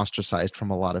makes me ostracized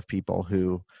from a lot of people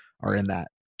who are in that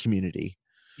community.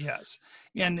 Yes.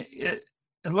 And it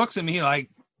looks at me like,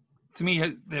 to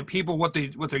me, the people, what they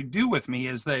do with me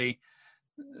is they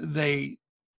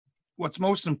what's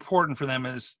most important for them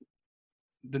is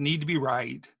the need to be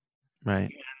right. Right.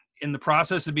 And in the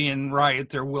process of being right,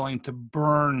 they're willing to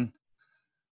burn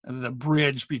the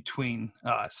bridge between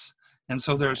us. And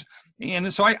so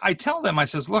I tell them, I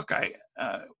says, look,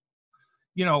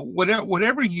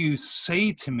 whatever you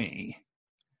say to me,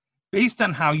 based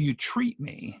on how you treat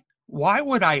me, why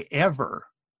would I ever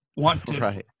want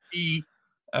to be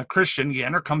a Christian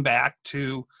again or come back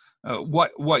to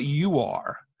what you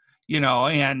are,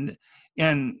 and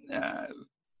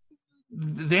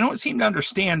they don't seem to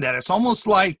understand that. It's almost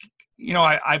like,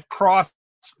 I've crossed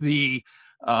the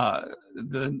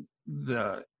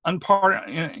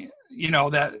unpardoned,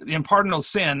 that the unpardonable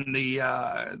sin,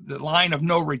 the line of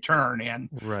no return. And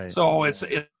so it's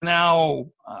now,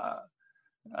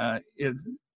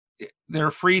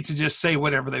 they're free to just say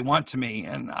whatever they want to me.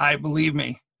 And believe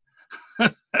me,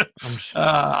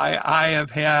 I have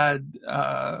had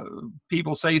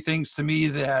people say things to me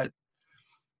that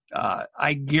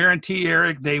I guarantee,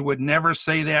 Eric, they would never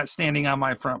say that standing on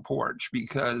my front porch,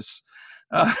 because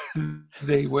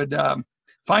they would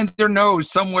find their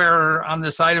nose somewhere on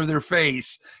the side of their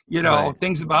face,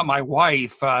 things about my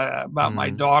wife, about my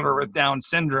daughter with Down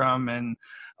syndrome, and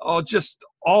just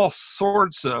all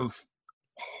sorts of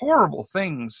horrible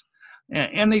things.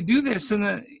 And they do this in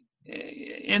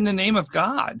the name of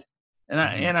God.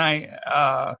 And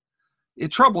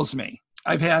it troubles me.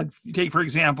 I've had, for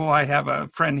example, I have a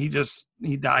friend,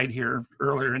 he died here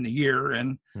earlier in the year,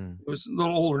 and was a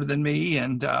little older than me,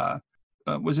 and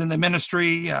was in the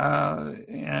ministry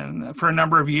and for a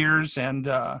number of years. And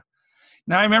now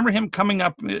I remember him coming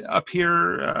up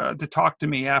here to talk to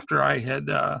me after I had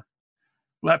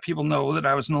let people know that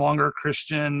I was no longer a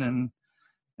Christian. And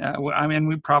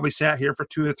we probably sat here for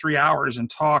 2 or 3 hours and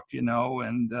talked,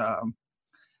 and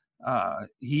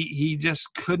he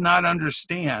just could not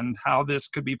understand how this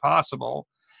could be possible.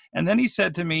 And then he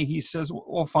said to me, he says,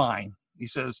 well, fine. He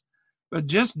says, but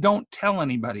just don't tell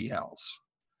anybody else,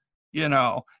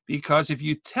 because if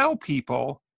you tell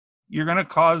people, you're going to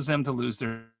cause them to lose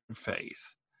their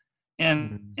faith.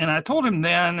 And I told him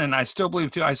then, and I still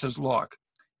believe too, I says, look,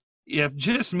 if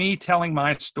just me telling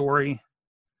my story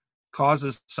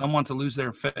causes someone to lose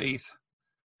their faith,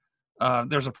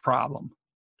 there's a problem.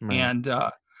 Right. And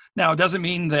Now, it doesn't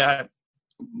mean that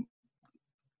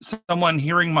someone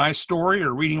hearing my story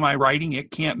or reading my writing,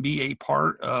 it can't be a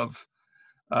part of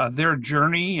their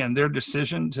journey and their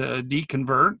decision to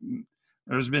deconvert.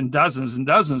 There's been dozens and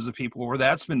dozens of people where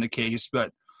that's been the case,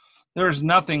 but there's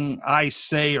nothing I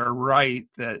say or write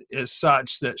that is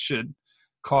such that should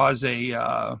cause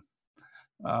a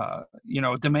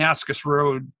Damascus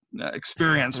Road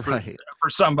experience for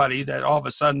somebody that all of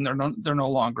a sudden they're no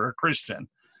longer a Christian.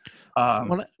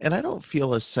 And I don't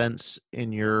feel a sense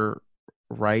in your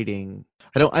writing.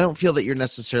 I don't feel that you're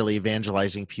necessarily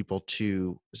evangelizing people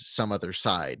to some other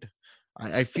side.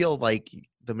 I feel like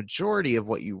the majority of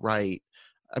what you write,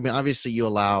 I mean, obviously you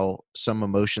allow some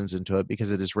emotions into it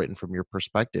because it is written from your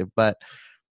perspective, but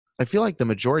I feel like the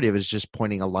majority of it is just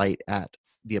pointing a light at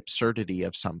the absurdity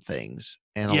of some things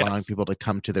and allowing people to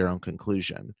come to their own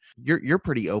conclusion. You're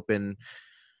pretty open,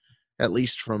 at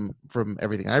least from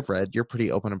everything I've read, you're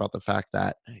pretty open about the fact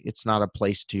that it's not a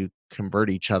place to convert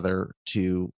each other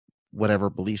to whatever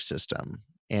belief system.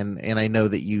 And I know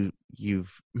that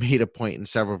you've made a point in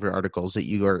several of your articles that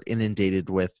you are inundated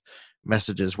with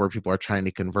messages where people are trying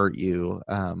to convert you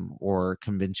or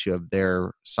convince you of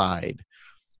their side.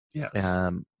 Yes.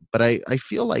 But I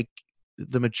feel like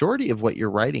the majority of what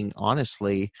you're writing,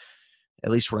 honestly,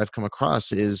 at least what I've come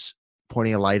across, is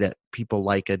pointing a light at people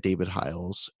like a David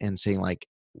Hiles and saying, like,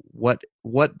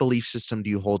 what belief system do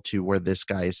you hold to where this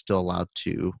guy is still allowed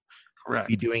to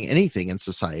be doing anything in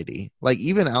society? Like,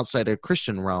 even outside a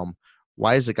Christian realm,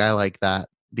 why is a guy like that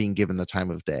being given the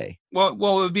time of day?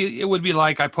 Well, it would be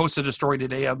like I posted a story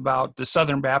today about the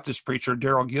Southern Baptist preacher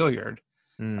Darrell Gilliard.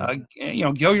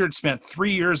 Gilliard spent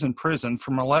 3 years in prison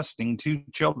for molesting 2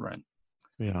 children.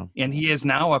 Yeah, and he is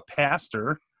now a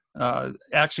pastor,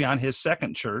 actually on his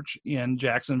second church in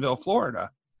Jacksonville,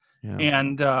 Florida. Yeah.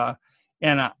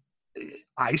 And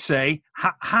I say,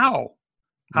 how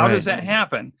does that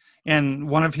happen? And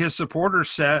one of his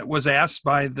supporters was asked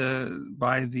by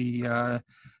the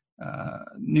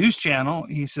news channel.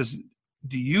 He says,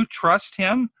 "Do you trust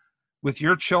him with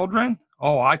your children?"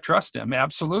 "Oh, I trust him,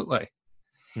 absolutely."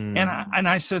 And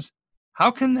I says, "How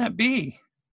can that be?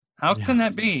 How can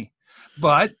that be?"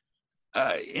 But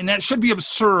and that should be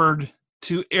absurd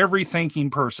to every thinking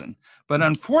person. But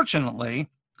unfortunately,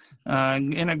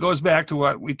 and it goes back to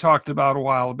what we talked about a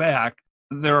while back,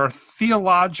 there are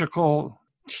theological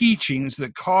teachings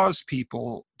that cause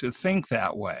people to think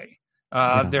that way.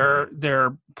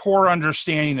 Their poor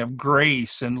understanding of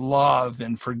grace and love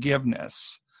and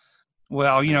forgiveness.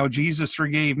 Well, Jesus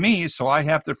forgave me, so I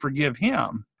have to forgive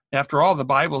him. After all, the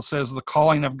Bible says the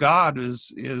calling of God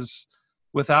is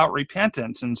without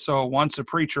repentance. And so once a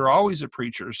preacher, always a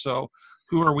preacher. So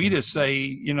who are we to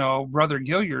say, Brother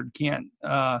Gilliard can't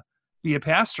be a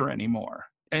pastor anymore?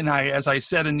 And as I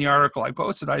said in the article I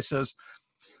posted, I says,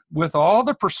 with all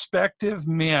the prospective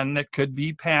men that could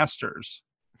be pastors,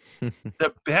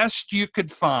 the best you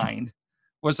could find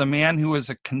was a man who was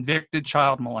a convicted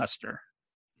child molester.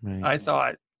 Right. I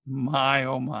thought, my,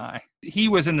 oh my. He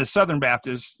was in the Southern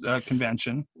Baptist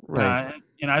Convention. Right.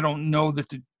 And I don't know that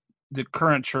the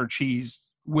current church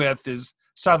he's with is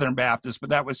Southern Baptist, but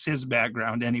that was his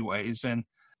background anyways. And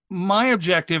my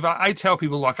objective, I tell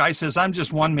people, look, I says, I'm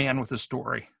just one man with a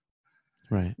story.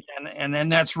 Right. And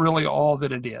that's really all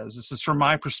that it is. This is from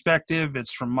my perspective.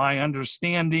 It's from my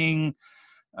understanding.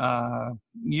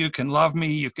 You can love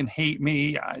me, you can hate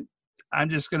me. I'm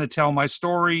just going to tell my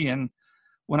story. And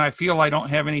when I feel I don't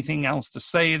have anything else to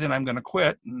say, then I'm going to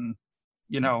quit and,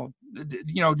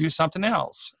 do something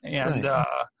else. And, right.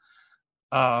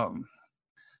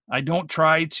 I don't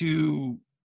try to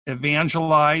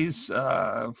evangelize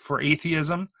for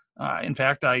atheism. In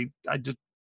fact, I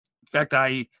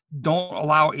don't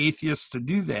allow atheists to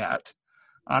do that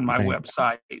on my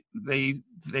website.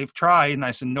 They've tried, and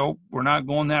I said, nope, we're not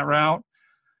going that route.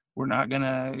 We're not going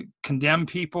to condemn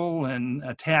people and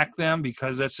attack them,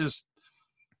 because that's just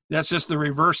the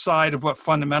reverse side of what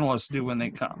fundamentalists do when they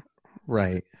come.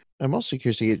 Right. I'm also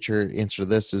curious to get your answer to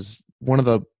this. Is one of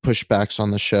the pushbacks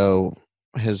on the show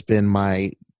has been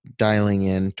my dialing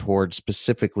in towards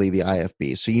specifically the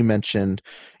IFB. So you mentioned,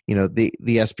 the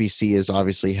SBC is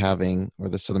obviously having, or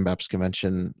the Southern Baptist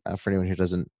Convention, for anyone who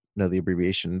doesn't know the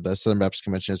abbreviation, the Southern Baptist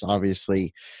Convention is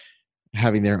obviously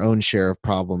having their own share of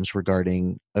problems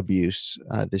regarding abuse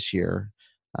this year.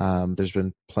 There's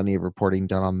been plenty of reporting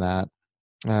done on that.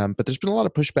 But there's been a lot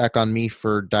of pushback on me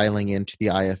for dialing into the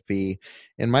IFB.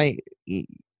 And my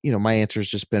answer has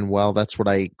just been, well, that's what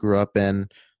I grew up in.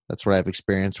 That's what I have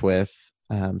experience with.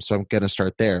 So I'm going to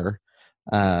start there.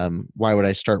 Why would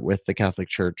I start with the Catholic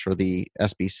Church or the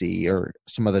SBC or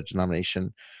some other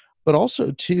denomination? But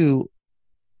also, too,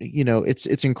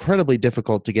 it's incredibly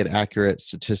difficult to get accurate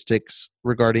statistics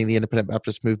regarding the Independent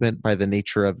Baptist movement by the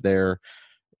nature of their,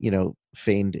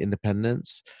 feigned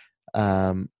independence.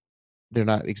 They're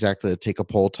not exactly a take a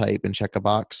poll type and check a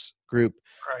box group.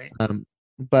 Right.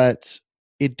 But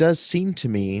it does seem to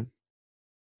me,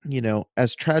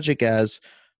 as tragic as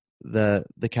the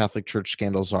Catholic Church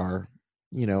scandals are,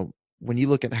 when you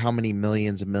look at how many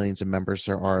millions and millions of members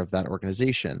there are of that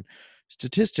organization,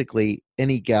 statistically,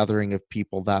 any gathering of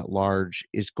people that large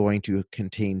is going to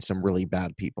contain some really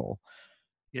bad people.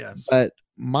 Yes. But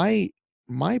my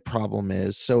problem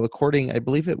is, so according, I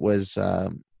believe it was, I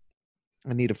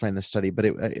need to find the study, but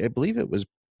I believe it was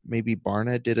maybe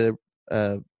Barna did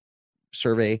a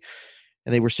survey,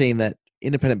 and they were saying that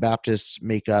Independent Baptists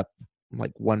make up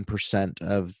like 1%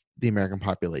 of the American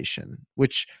population,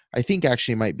 which I think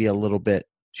actually might be a little bit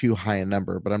too high a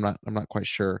number, but I'm not quite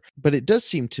sure. But it does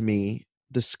seem to me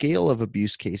the scale of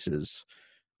abuse cases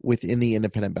within the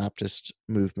Independent Baptist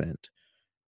movement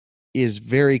is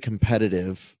very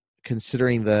competitive,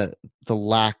 considering the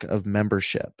lack of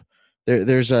membership.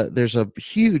 There's a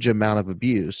huge amount of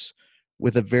abuse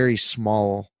with a very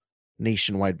small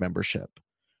nationwide membership.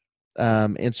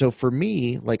 And so for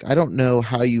me, like, I don't know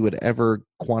how you would ever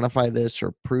quantify this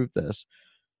or prove this,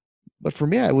 but for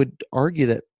me, I would argue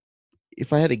that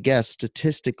if I had to guess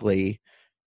statistically,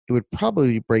 it would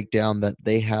probably break down that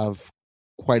they have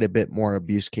quite a bit more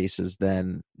abuse cases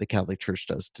than the Catholic Church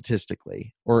does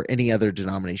statistically, or any other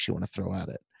denomination you want to throw at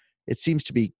it. It seems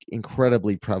to be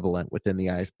incredibly prevalent within the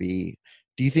IFB.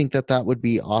 Do you think that would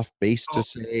be off base to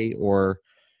say, or?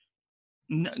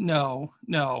 No.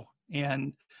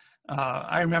 And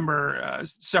I remember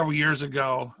several years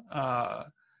ago,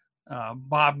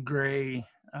 Bob Gray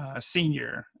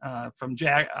Sr. From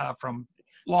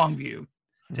Longview,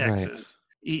 Texas.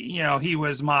 Right. He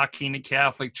was mocking the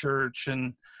Catholic Church,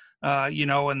 and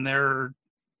and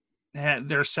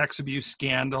their sex abuse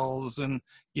scandals, and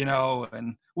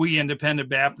and we Independent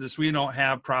Baptists, we don't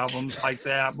have problems like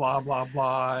that, blah blah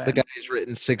blah. The guy's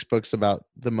written 6 books about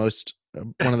one of the most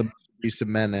abusive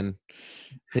men in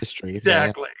history.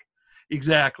 Exactly.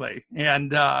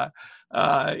 And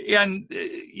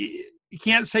you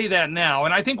can't say that now.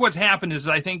 And I think what's happened is,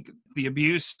 I think the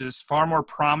abuse is far more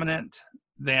prominent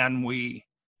than we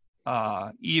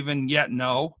even yet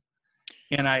know.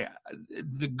 And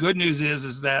the good news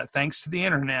is that thanks to the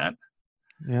internet,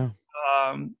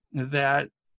 that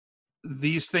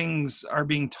these things are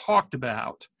being talked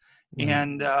about,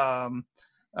 and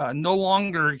no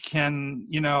longer can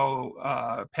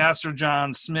Pastor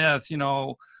John Smith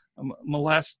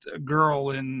molest a girl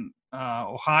in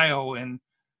Ohio, and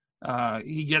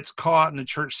he gets caught, and the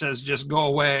church says just go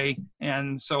away,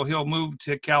 and so he'll move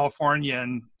to California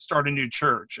and start a new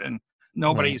church, and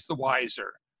nobody's the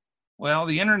wiser. Well,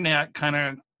 the internet kind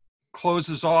of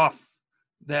closes off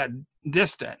that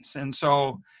distance, and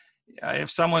so if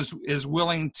someone is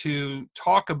willing to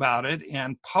talk about it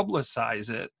and publicize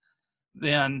it,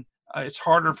 then it's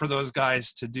harder for those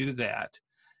guys to do that.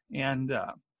 And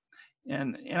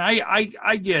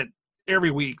I get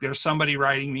every week there's somebody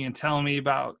writing me and telling me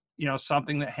about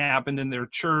something that happened in their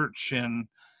church, and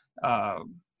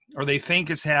or they think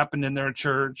it's happened in their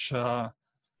church. I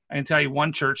can tell you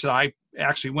one church that I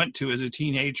actually went to as a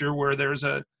teenager, where there's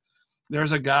a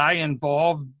guy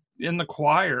involved in the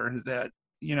choir that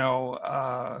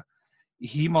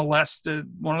he molested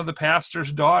one of the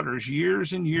pastor's daughters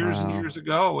years and years and years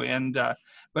ago, and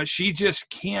but she just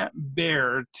can't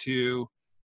bear to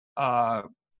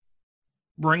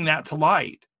bring that to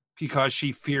light, because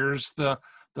she fears the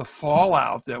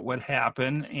fallout that would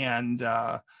happen, and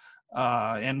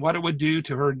what it would do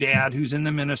to her dad, who's in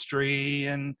the ministry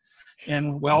and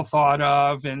well thought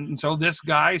of, and so this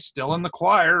guy's still in the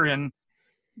choir, and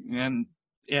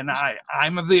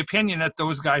I'm of the opinion that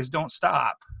those guys don't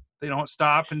stop. They don't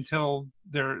stop until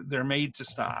they're made to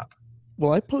stop.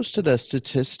 Well, I posted a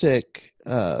statistic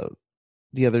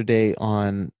the other day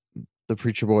on the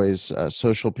Preacher Boys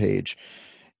social page,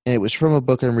 and it was from a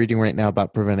book I'm reading right now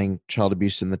about preventing child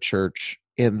abuse in the church.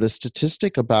 And the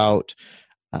statistic about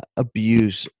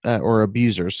abuse or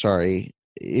abusers, sorry,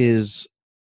 is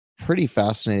pretty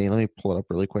fascinating. Let me pull it up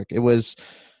really quick. It was,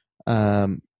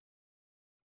 the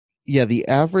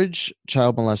average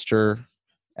child molester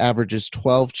averages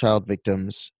 12 child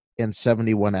victims and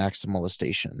 71 acts of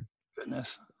molestation.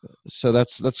 Goodness. So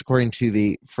that's according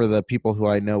to for the people who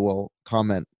I know will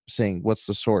comment saying, what's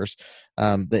the source?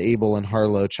 The Abel and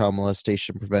Harlow Child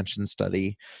Molestation Prevention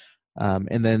Study.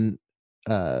 And then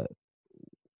out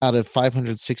of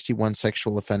 561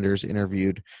 sexual offenders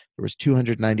interviewed, there was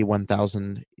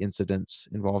 291,000 incidents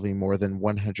involving more than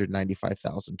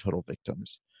 195,000 total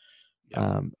victims.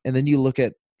 Yeah. And then you look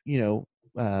at,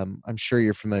 I'm sure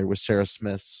you're familiar with Sarah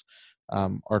Smith's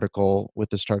article with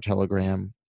the Star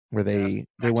Telegram, where Yes.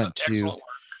 they went to Excellent work.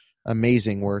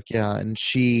 amazing work. Yeah. And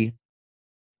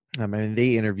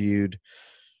they interviewed,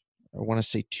 I want to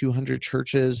say 200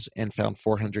 churches and found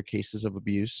 400 cases of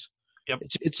abuse. Yep.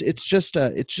 It's just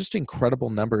incredible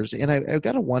numbers. And I've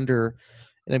got to wonder,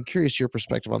 and I'm curious your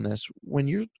perspective on this, when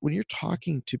you're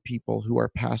talking to people who are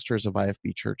pastors of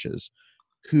IFB churches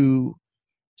who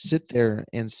sit there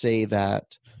and say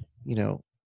that, the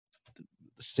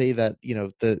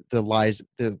lies,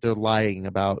 they're lying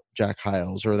about Jack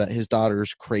Hyles, or that his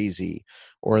daughter's crazy,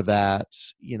 or that,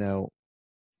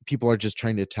 people are just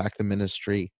trying to attack the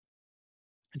ministry.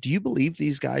 Do you believe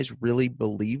these guys really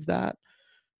believe that?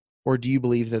 Or do you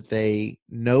believe that they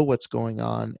know what's going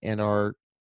on and are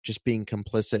just being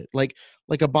complicit? Like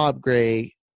a Bob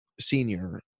Gray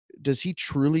Sr., does he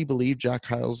truly believe Jack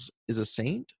Hyles is a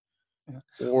saint?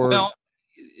 Or well,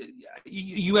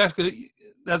 you ask,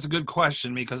 that's a good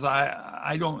question, because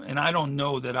I don't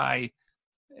know that I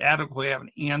adequately have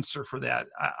an answer for that.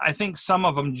 I think some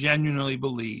of them genuinely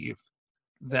believe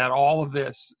that all of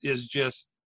this is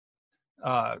just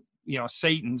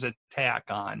Satan's attack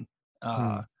on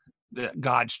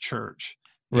God's church.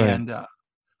 Right. And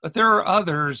but there are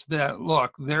others that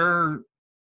look, their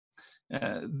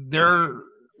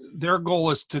goal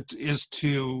is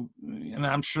to, and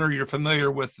I'm sure you're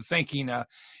familiar with the thinking,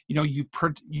 you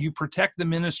protect the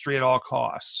ministry at all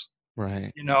costs.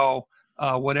 Right.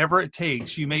 Whatever it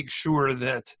takes, you make sure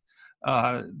that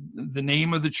the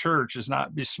name of the church is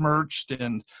not besmirched,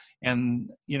 and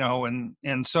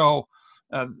so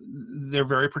they're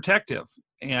very protective,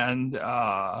 and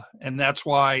that's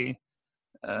why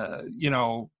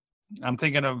I'm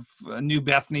thinking of New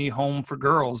Bethany Home for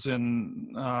Girls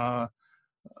in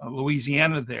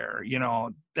Louisiana. There,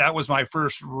 that was my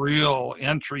first real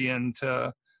entry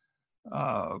into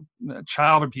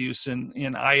child abuse in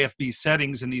IFB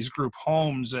settings in these group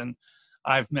homes, and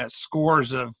I've met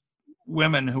scores of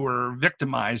women who were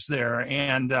victimized there,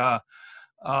 and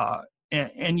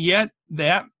yet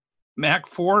that Mac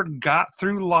Ford got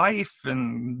through life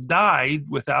and died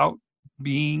without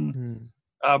being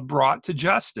brought to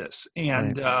justice,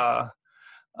 and right.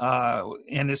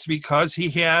 And it's because he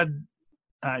had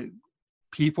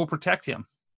people protect him,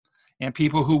 and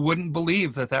people who wouldn't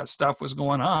believe that stuff was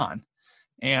going on,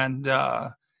 and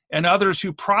others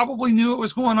who probably knew it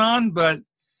was going on, but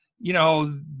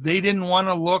they didn't want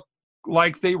to look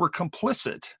like they were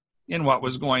complicit in what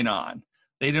was going on.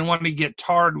 They didn't want to get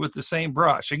tarred with the same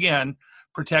brush. Again,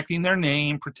 protecting their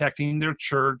name, protecting their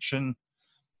church. And,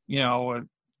 you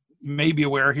may be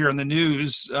aware here in the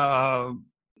news, hour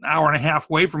and a half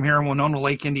away from here in Winona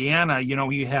Lake, Indiana,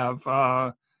 you have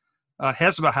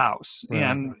Hesba House, right,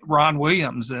 and Ron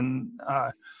Williams. And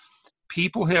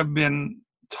people have been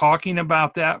talking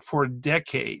about that for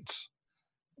decades.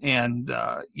 And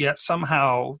yet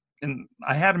somehow, and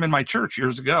I had them in my church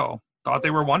years ago, thought they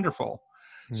were wonderful.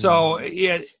 So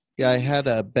I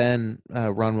had Ben,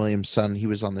 Ron Williams' son. He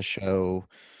was on the show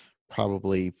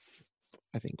probably,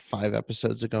 I think, 5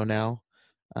 episodes ago now.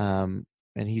 And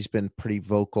he's been pretty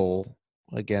vocal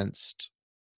against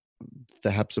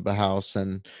the Hepzibah House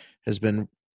and has been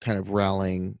kind of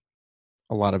rallying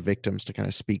a lot of victims to kind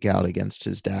of speak out against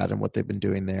his dad and what they've been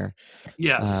doing there.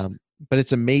 Yes. But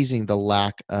it's amazing the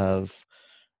lack of,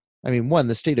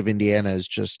 the state of Indiana is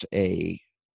just the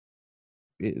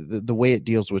way it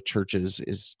deals with churches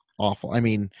is awful.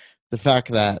 The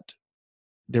fact that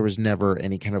there was never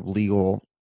any kind of legal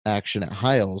action at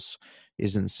Hyles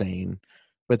is insane.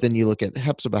 But then you look at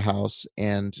Hepzibah House,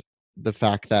 and the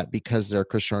fact that because they're a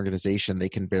Christian organization, they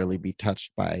can barely be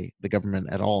touched by the government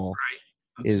at all,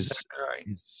 right, is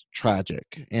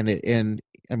tragic. And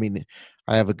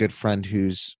I have a good friend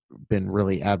who's been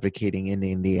really advocating in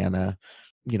Indiana,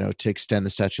 to extend the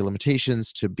statute of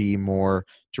limitations, to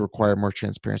require more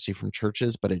transparency from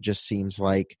churches. But it just seems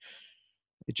like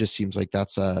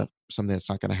that's something that's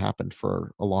not going to happen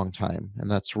for a long time. And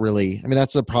that's really,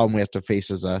 that's the problem we have to face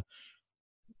as a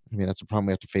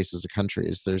country,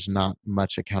 is there's not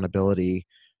much accountability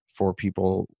for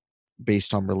people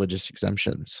based on religious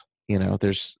exemptions.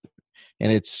 It's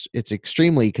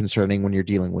extremely concerning when you're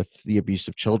dealing with the abuse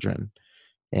of children,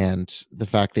 and the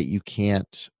fact that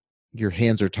your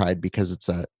hands are tied because it's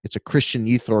a Christian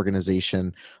youth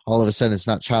organization. All of a sudden, it's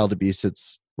not child abuse;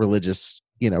 it's religious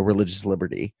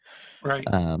liberty. Right.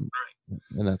 And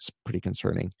that's pretty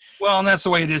concerning. Well, and that's the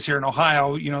way it is here in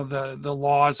Ohio. The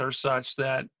laws are such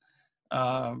that,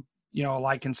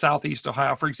 like in Southeast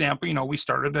Ohio, for example, we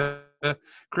started a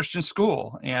Christian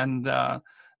school, and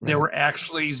there were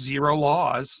actually 0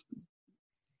 laws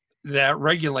that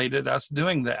regulated us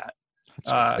doing that.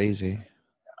 That's crazy.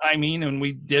 I mean, and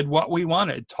we did what we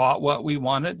wanted, taught what we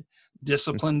wanted,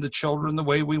 disciplined the children the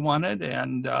way we wanted,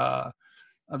 and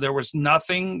there was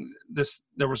nothing.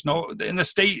 And the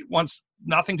state wants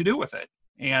nothing to do with it,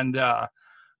 and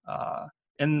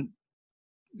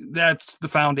that's the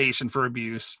foundation for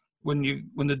abuse. When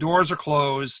the doors are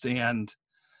closed and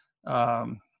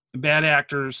bad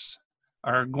actors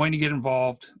are going to get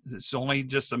involved, it's only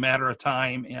just a matter of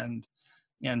time, and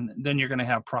then you're going to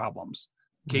have problems.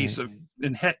 Case of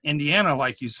in Indiana,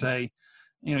 like you say,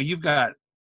 you've got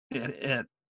at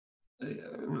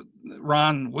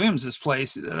Ron Williams's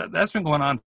place that's been going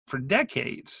on for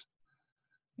decades,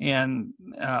 and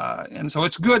so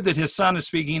it's good that his son is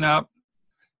speaking up,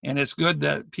 and it's good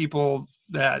that people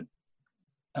that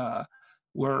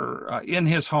were in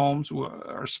his homes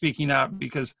are speaking up,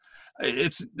 because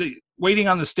it's waiting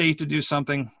on the state to do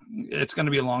something. It's going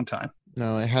to be a long time.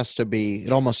 No,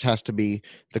 it almost has to be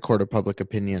the court of public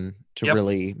opinion to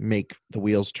really make the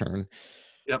wheels turn.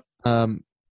 Yep.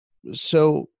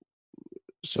 So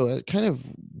kind of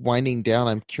winding down,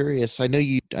 I'm curious, I know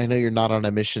you're not on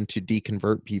a mission to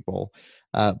deconvert people,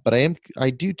 but I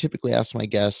do typically ask my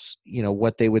guests,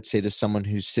 what they would say to someone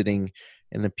who's sitting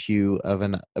in the pew of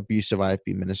an abusive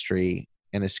IFB ministry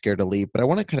and is scared to leave. But I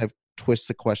want to kind of twist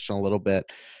the question a little bit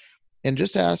and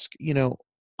just ask,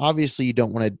 obviously you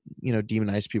don't want to,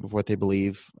 demonize people for what they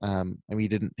believe. I mean, you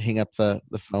didn't hang up the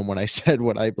phone when I said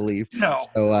what I believe. No.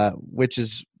 So, which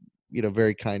is,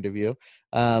 very kind of you.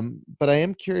 But I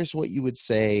am curious what you would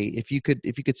say if you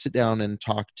could sit down and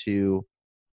talk to,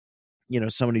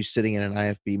 someone who's sitting in an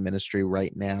IFB ministry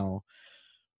right now.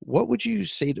 What would you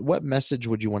say? What message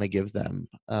would you want to give them?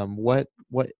 What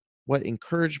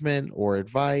encouragement or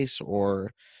advice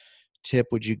or tip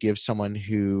would you give someone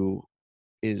who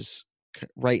is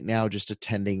right now just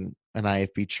attending an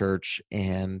IFB church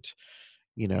and,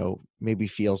 maybe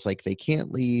feels like they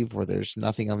can't leave, or there's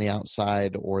nothing on the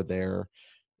outside, or they're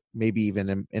maybe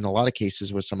even in a lot of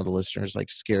cases with some of the listeners,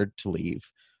 like scared to leave?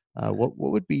 What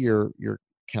would be your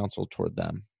counsel toward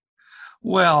them?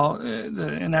 Well,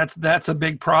 and that's a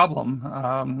big problem.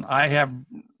 I have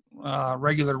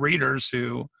regular readers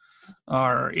who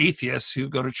are atheists who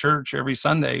go to church every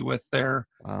Sunday with their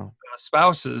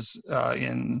spouses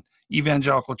in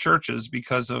evangelical churches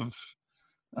because of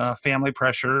family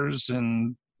pressures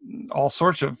and all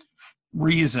sorts of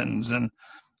reasons. And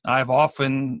I've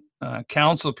often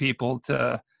counseled people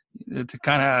to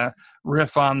kind of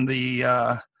riff on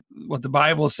the what the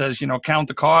Bible says, count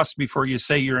the cost before you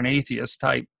say you're an atheist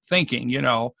type thinking,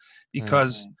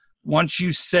 because once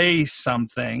you say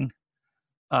something,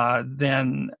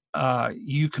 then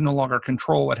you can no longer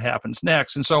control what happens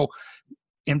next. And so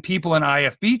in people in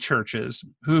IFB churches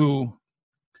who,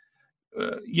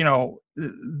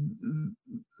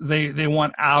 they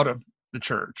want out of the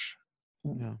church,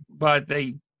 but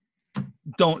they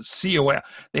don't see a way.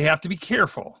 They have to be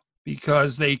careful,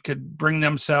 because they could bring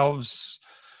themselves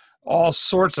all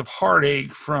sorts of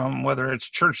heartache from whether it's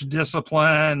church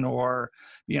discipline or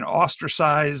being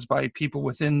ostracized by people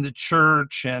within the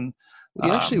church. And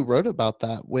you actually wrote about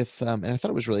that with, and I thought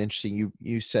it was really interesting.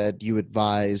 You said you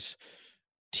advise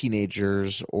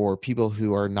teenagers or people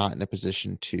who are not in a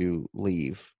position to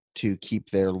leave to keep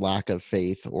their lack of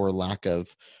faith or lack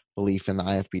of belief in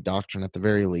IFB doctrine, at the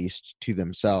very least, to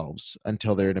themselves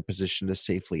until they're in a position to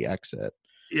safely exit.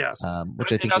 Yes.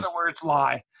 Which I think, in other words,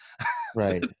 lie.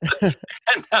 Right.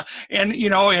 and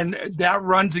that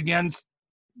runs against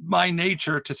my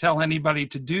nature to tell anybody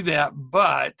to do that.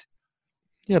 But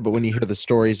when you hear the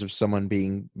stories of someone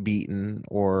being beaten,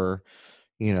 or,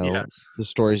 the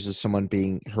stories of someone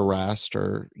being harassed,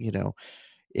 or,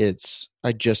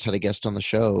 I just had a guest on the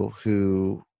show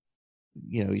who,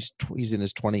 he's in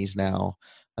his 20s now.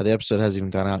 The episode hasn't even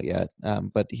gone out yet,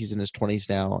 but he's in his 20s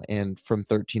now, and from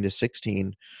 13 to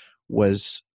 16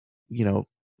 was,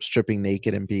 stripping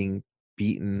naked and being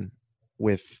beaten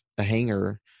with a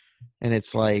hanger. And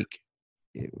it's like,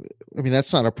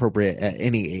 that's not appropriate at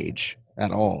any age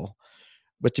at all.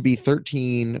 But to be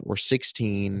 13 or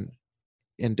 16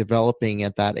 and developing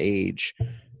at that age,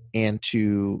 and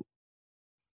to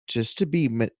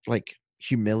be like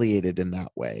humiliated in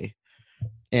that way.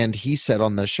 And he said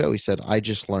on the show, I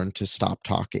just learned to stop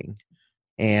talking.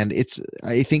 And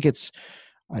I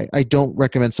don't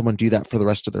recommend someone do that for the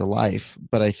rest of their life,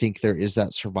 but I think there is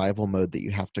that survival mode that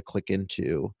you have to click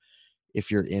into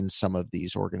if you're in some of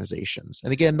these organizations.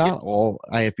 And again, not all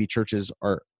IFB churches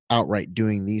are outright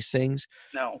doing these things.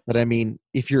 No. But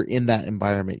if you're in that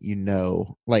environment,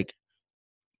 not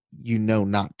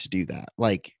to do that.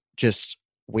 Like, just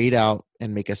wait out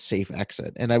and make a safe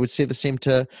exit. And I would say the same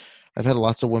to, I've had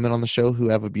lots of women on the show who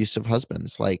have abusive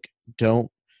husbands. Like,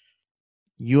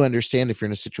 you understand if you're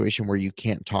in a situation where you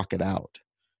can't talk it out,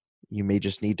 you may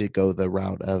just need to go the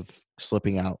route of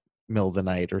slipping out middle of the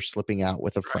night or slipping out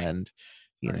with a friend,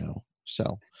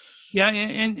 so. Yeah.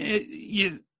 And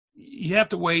you have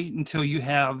to wait until you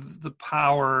have the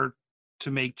power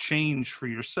to make change for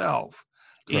yourself.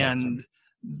 Correct. And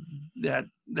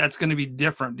that's going to be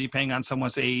different depending on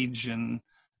someone's age and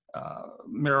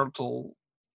marital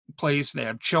place. They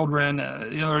have children.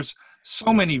 There's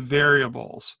so many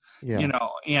variables,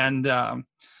 and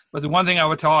but the one thing I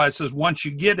would tell us is once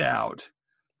you get out,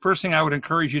 first thing I would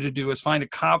encourage you to do is find a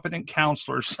competent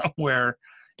counselor somewhere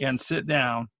and sit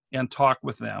down and talk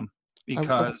with them,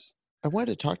 because I wanted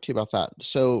to talk to you about that.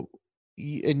 So,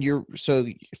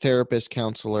 therapist,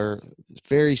 counselor,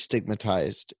 very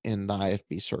stigmatized in the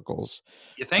IFB circles.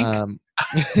 You think?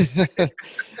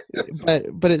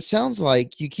 But it sounds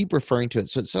like you keep referring to it.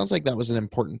 So it sounds like that was an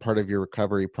important part of your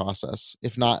recovery process,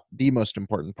 if not the most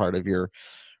important part of your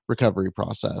recovery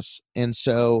process. And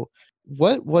so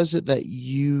what was it that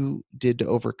you did to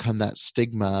overcome that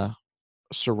stigma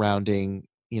surrounding,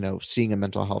 seeing a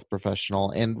mental health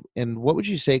professional? And what would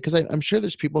you say? Because I'm sure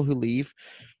there's people who leave,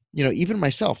 even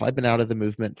myself, I've been out of the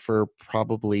movement for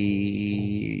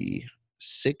probably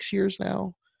 6 years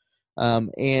now.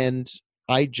 And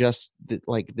I just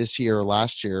like this year or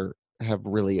last year have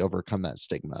really overcome that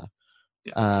stigma.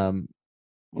 Yeah.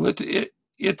 Well,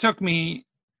 it took me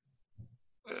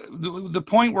the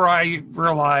point where I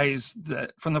realized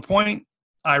that from the point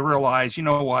I realized, you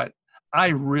know what, I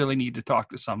really need to talk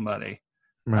to somebody.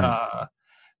 Right.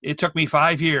 It took me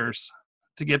 5 years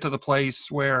to get to the place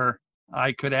where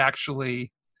I could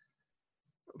actually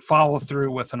follow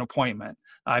through with an appointment.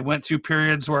 I went through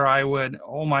periods where I would,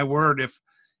 oh my word,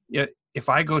 if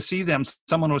I go see them,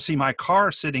 someone will see my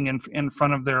car sitting in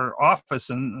front of their office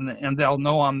and they'll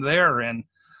know I'm there. And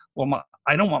well,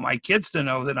 I don't want my kids to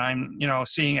know that I'm,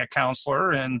 seeing a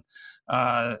counselor. And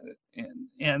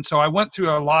so I went through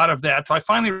a lot of that. So I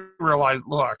finally realized,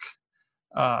 look,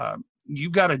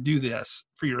 you've got to do this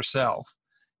for yourself.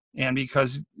 And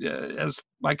because as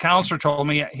my counselor told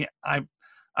me,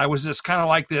 I was just kind of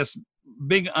like this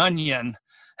big onion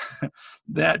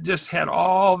that just had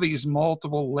all these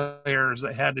multiple layers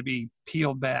that had to be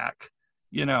peeled back,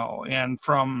 and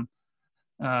from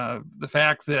the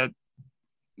fact that,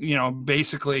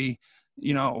 basically,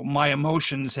 my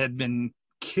emotions had been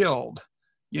killed,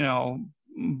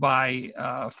 by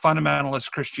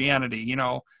fundamentalist Christianity,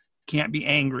 can't be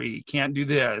angry, can't do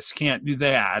this, can't do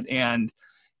that. And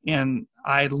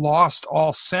I lost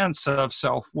all sense of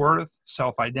self-worth,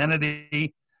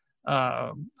 self-identity.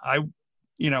 The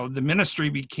ministry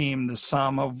became the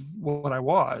sum of what I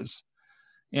was.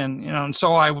 And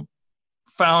so I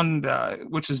found,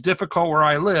 which is difficult where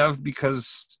I live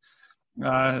because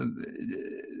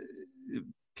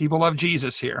people love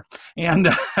Jesus here. And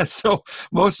so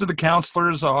most of the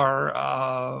counselors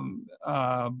are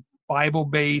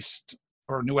Bible-based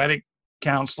or Noetic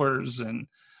counselors. And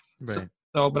right.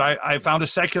 But I found a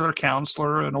secular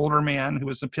counselor, an older man who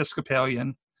was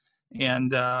Episcopalian,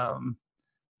 and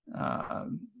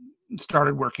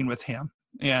started working with him.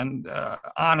 And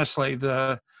honestly,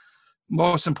 the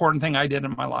most important thing I did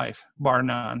in my life, bar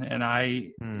none, and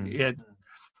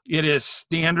it is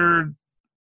standard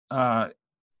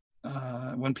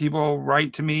when people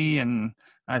write to me and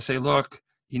I say, look,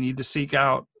 you need to seek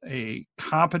out a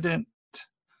competent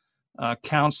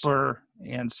counselor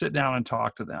and sit down and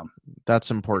talk to them. That's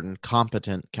important.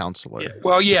 Competent counselor. Yeah.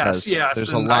 Well, yes.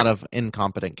 There's a lot of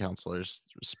incompetent counselors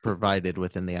provided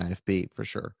within the IFB for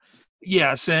sure.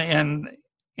 Yes. And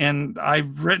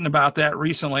I've written about that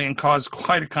recently and caused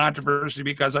quite a controversy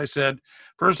because I said,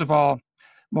 first of all,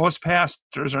 most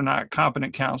pastors are not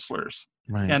competent counselors.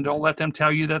 Right. And don't let them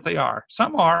tell you that they are.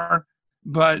 Some are,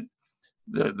 but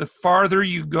the farther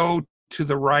you go to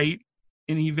the right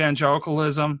in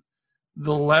evangelicalism,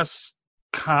 the less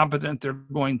competent they're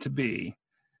going to be.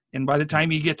 And by the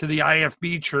time you get to the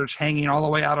IFB church hanging all the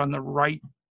way out on the right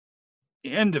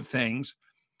end of things,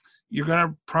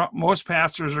 most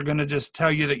pastors are going to just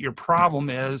tell you that your problem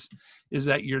is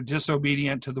that you're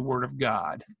disobedient to the word of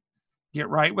God. Get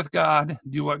right with God,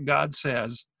 do what God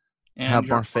says, and have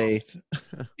more faith.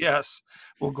 Yes,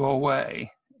 will go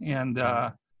away. And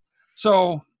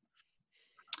so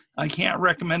I can't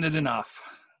recommend it enough.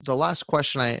 The last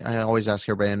question I always ask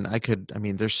everybody,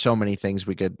 and there's so many things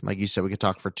we could, like you said, we could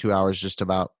talk for 2 hours just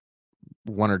about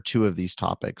one or two of these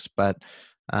topics. But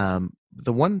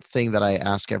the one thing that I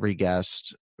ask every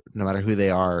guest, no matter who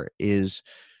they are, is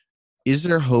is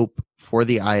there hope for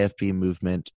the IFB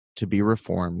movement to be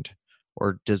reformed,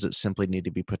 or does it simply need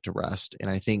to be put to rest? And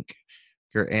I think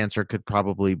your answer could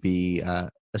probably be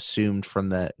assumed from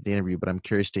the interview, but I'm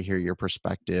curious to hear your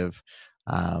perspective,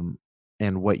 and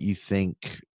what you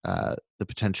think the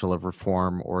potential of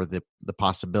reform or the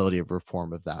possibility of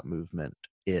reform of that movement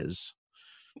is.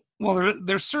 Well,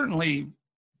 there's certainly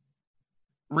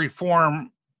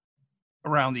reform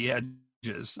around the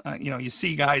edges. You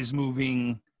see guys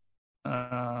moving,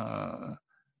 into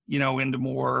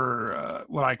more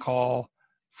what I call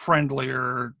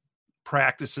friendlier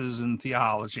practices in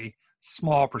theology.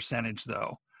 Small percentage,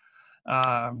 though. The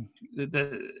Are you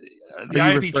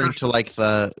IFB referring church, to like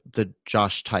the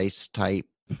Josh Tice type?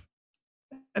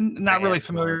 and not really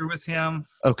familiar with him.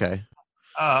 Okay.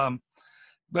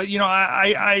 But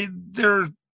I there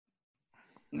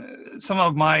some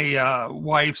of my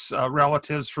wife's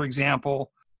relatives, for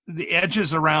example, the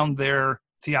edges around their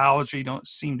theology don't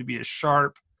seem to be as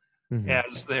sharp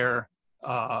as their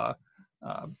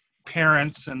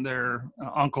parents and their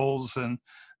uncles, and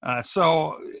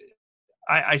so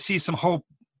I see some hope,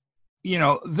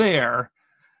 there.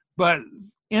 But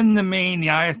in the main, the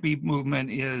IFB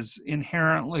movement is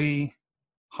inherently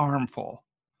harmful.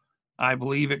 I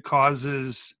believe it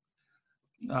causes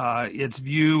its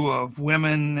view of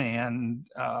women and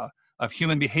of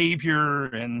human behavior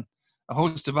and a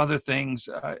host of other things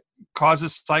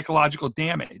causes psychological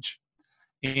damage,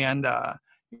 and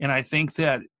I think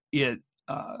that it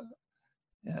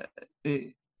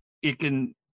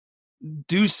can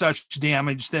do such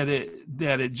damage that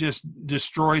it just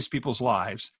destroys people's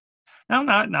lives. Now,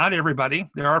 not everybody.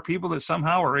 There are people that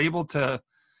somehow are able to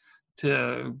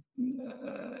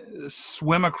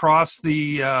swim across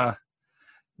the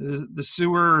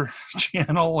sewer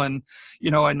channel and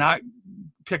not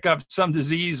pick up some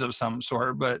disease of some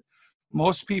sort. But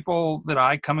most people that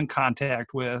I come in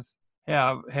contact with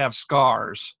have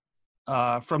scars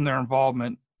from their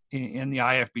involvement in the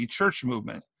IFB church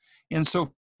movement. And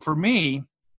so for me,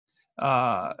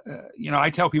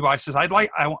 I tell people, I says,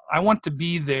 I want to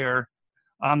be there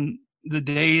on the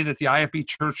day that the IFB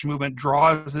church movement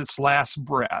draws its last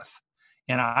breath.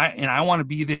 And I want to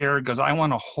be there because I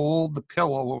want to hold the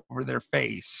pillow over their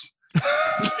face.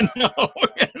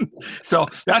 So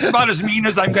that's about as mean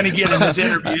as I'm going to get in this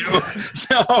interview.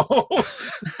 So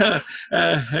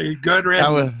good,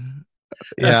 Red.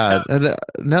 Yeah,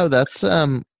 no, that's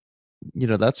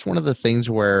that's one of the things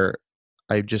where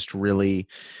I just really,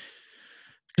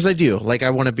 because I do, like, I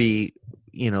want to be,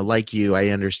 like you, I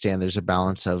understand there's a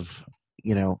balance of,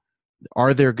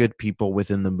 are there good people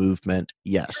within the movement?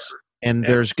 Yes. And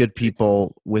there's good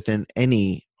people within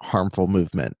any harmful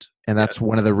movement. And that's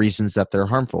one of the reasons that they're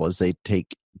harmful, is they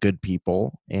take good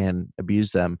people and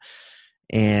abuse them.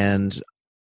 And,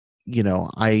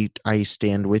 I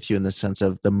stand with you in the sense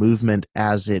of the movement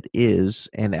as it is,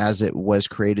 and as it was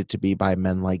created to be by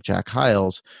men like Jack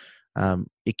Hyles,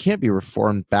 it can't be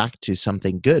reformed back to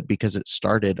something good because it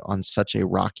started on such a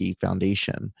rocky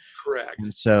foundation. Correct.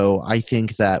 And so I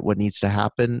think that what needs to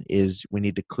happen is we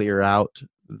need to clear out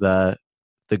the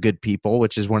good people,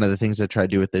 which is one of the things I try to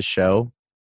do with this show.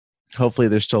 Hopefully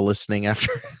they're still listening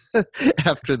after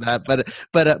that.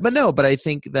 But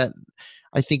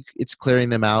I think it's clearing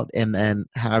them out, and then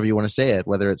however you want to say it,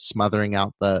 whether it's smothering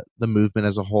out the movement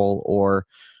as a whole, or,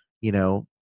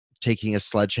 taking a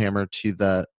sledgehammer to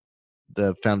the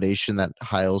foundation that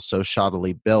Hyles so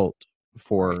shoddily built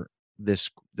for this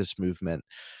movement.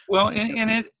 Well,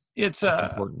 it's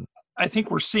important. I think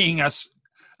we're seeing a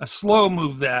slow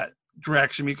move that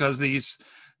direction, because these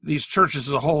churches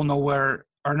as a whole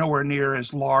are nowhere near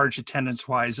as large attendance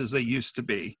wise as they used to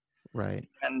be. Right.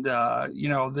 And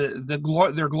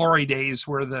their glory days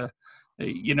were the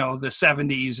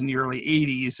 70s and the early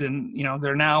 80s, and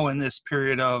they're now in this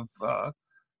period of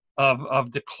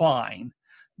decline.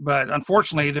 But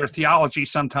unfortunately, their theology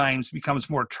sometimes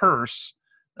becomes more terse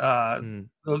the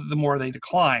more they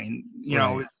decline.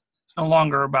 Right. It's no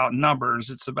longer about numbers;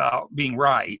 it's about being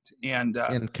right and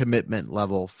commitment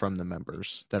level from the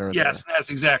members that are yes, there.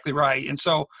 That's exactly right. And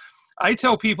so, I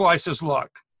tell people, I says,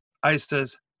 look,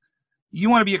 you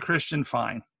want to be a Christian,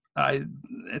 fine. At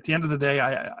the end of the day,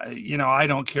 I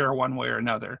don't care one way or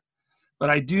another. But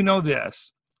I do know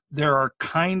this: there are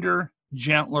kinder,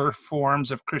 gentler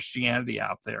forms of Christianity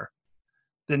out there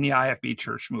than the IFB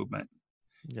church movement.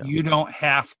 Yeah. You don't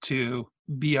have to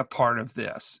be a part of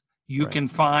this. You can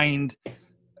find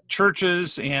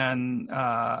churches and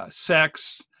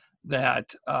sects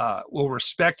that will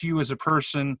respect you as a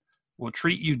person, will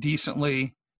treat you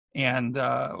decently, and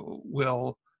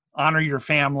will honor your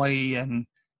family and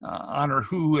honor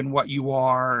who and what you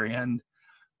are. And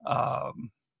And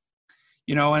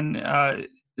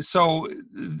so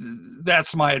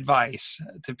that's my advice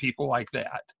to people like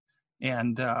that.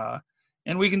 And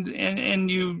we can,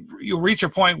 and you'll reach a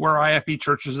point where IFB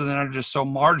churches then are just so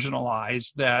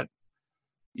marginalized that,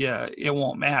 yeah, it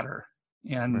won't matter.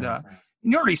 And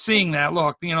you're already seeing that.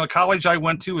 Look, the college I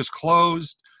went to is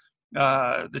closed.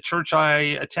 The church I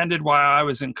attended while I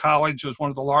was in college was one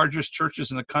of the largest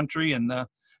churches in the country in the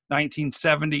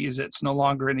 1970s. It's no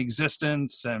longer in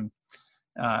existence. And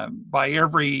by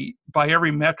every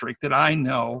metric that I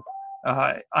know,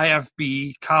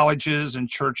 IFB colleges and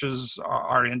churches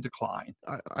are in decline.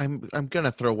 I'm going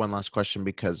to throw one last question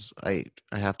because I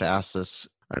have to ask this.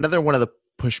 Another one of the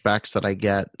pushbacks that I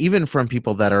get, even from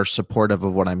people that are supportive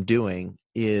of what I'm doing,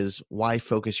 is why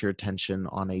focus your attention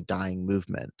on a dying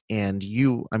movement? And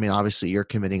obviously you're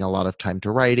committing a lot of time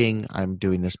to writing. I'm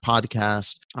doing this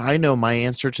podcast. I know my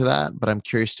answer to that, but I'm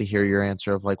curious to hear your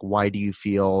answer of why do you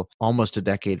feel almost a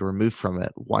decade removed from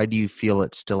it? Why do you feel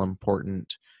it's still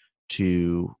important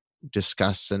to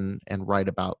discuss and write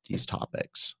about these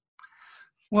topics?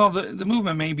 Well, the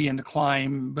movement may be in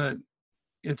decline, but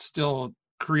it's still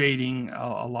creating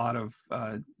a lot of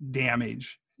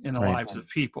damage in the lives of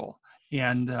people.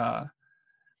 And I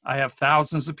have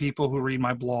thousands of people who read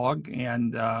my blog,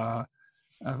 and a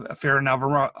fair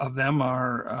number of them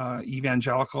are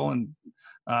evangelical. And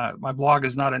my blog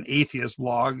is not an atheist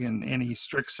blog in any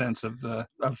strict sense of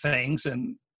things.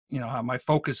 And my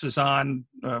focus is on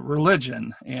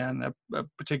religion and a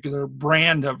particular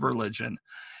brand of religion,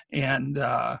 and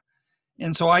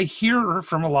so I hear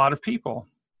from a lot of people.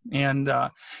 And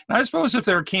I suppose if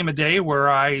there came a day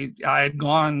where I had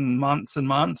gone months and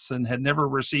months and had never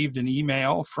received an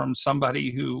email from somebody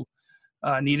who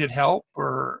needed help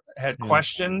or had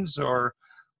questions or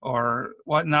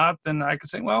whatnot, then I could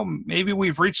say, well, maybe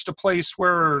we've reached a place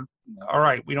where, all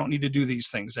right, we don't need to do these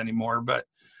things anymore. But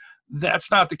that's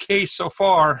not the case so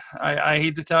far. I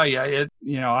hate to tell you,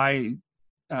 I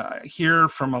hear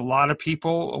from a lot of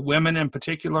people, women in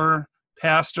particular,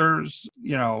 pastors,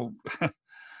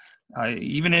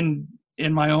 even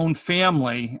in my own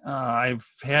family, I've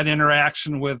had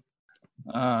interaction with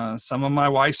some of my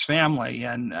wife's family,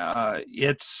 and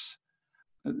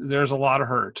there's a lot of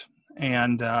hurt,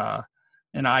 and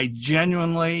I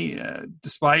genuinely,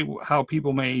 despite how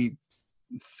people may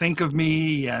think of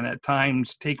me and at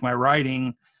times take my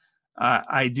writing,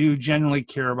 I do genuinely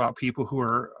care about people who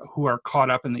are caught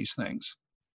up in these things,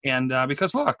 and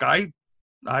because look, I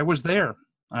was there,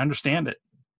 I understand it.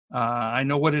 I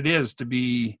know what it is to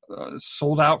be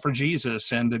sold out for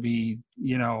Jesus and to be,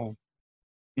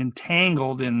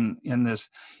 entangled in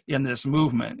this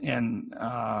movement, and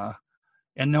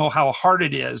know how hard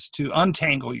it is to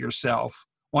untangle yourself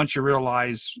once you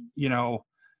realize,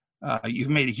 you've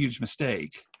made a huge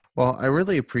mistake. Well, I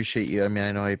really appreciate you. I mean,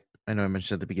 I know I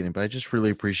mentioned at the beginning, but I just really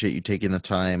appreciate you taking the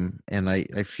time, and I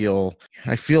feel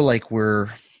like we're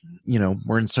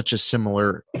in such a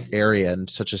similar area and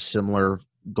such a similar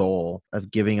goal of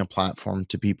giving a platform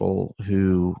to people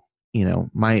who,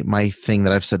 my thing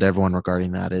that I've said to everyone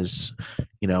regarding that is,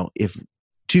 if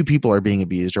two people are being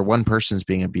abused or one person's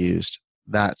being abused,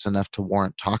 that's enough to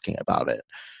warrant talking about it.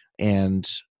 And,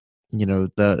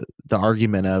 the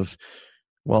argument of,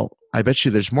 well, I bet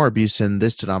you there's more abuse in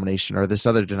this denomination or this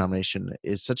other denomination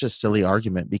is such a silly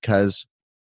argument, because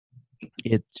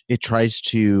it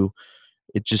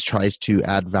just tries to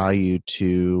add value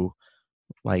to,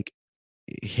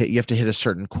 you have to hit a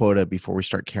certain quota before we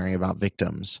start caring about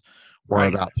victims or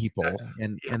about people.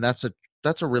 And that's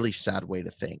a really sad way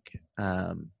to think.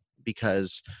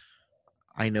 Because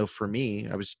I know for me,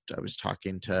 I was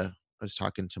talking to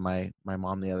my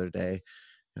mom the other day,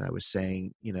 and I was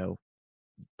saying,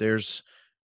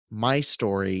 my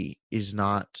story is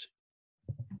not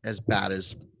as bad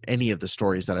as any of the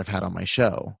stories that I've had on my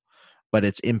show, but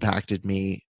it's impacted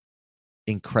me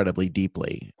incredibly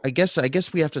deeply. I guess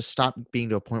we have to stop being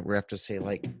to a point where we have to say,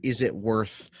 is it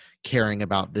worth caring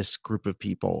about this group of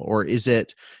people, or is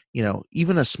it,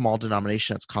 even a small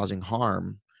denomination that's causing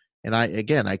harm? And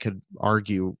I could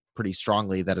argue pretty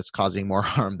strongly that it's causing more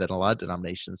harm than a lot of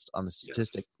denominations on a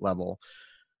statistic level.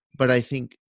 But I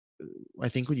think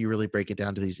when you really break it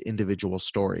down to these individual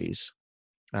stories,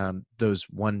 those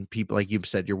one people, like you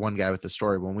said, you're one guy with a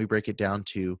story. When we break it down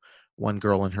to one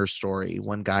girl and her story,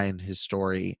 one guy and his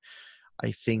story,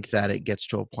 I think that it gets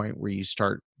to a point where you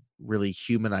start really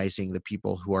humanizing the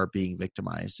people who are being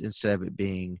victimized instead of it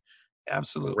being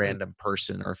absolutely a random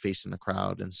person or a face in the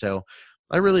crowd. And so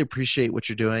I really appreciate what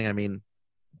you're doing. I mean,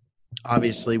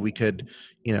 obviously we could,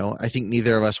 I think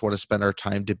neither of us want to spend our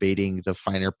time debating the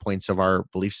finer points of our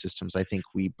belief systems. I think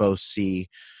we both see,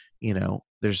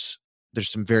 there's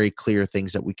some very clear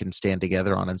things that we can stand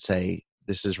together on and say,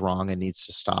 this is wrong and needs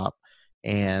to stop.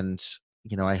 And,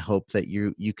 I hope that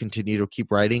you continue to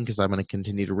keep writing, because I'm going to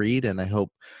continue to read. And I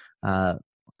hope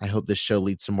this show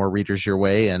leads some more readers your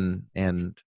way, and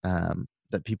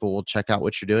that people will check out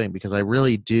what you're doing, because I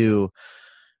really do,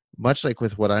 much like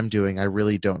with what I'm doing, I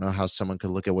really don't know how someone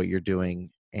could look at what you're doing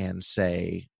and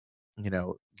say,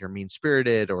 you're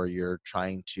mean-spirited or you're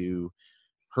trying to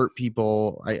hurt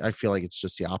people. I feel like it's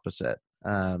just the opposite.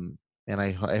 And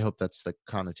I hope that's the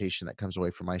connotation that comes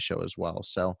away from my show as well.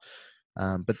 So,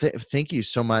 but thank you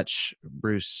so much,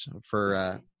 Bruce,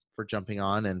 for jumping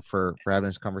on and for having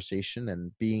this conversation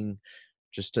and being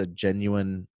just a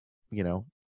genuine,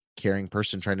 caring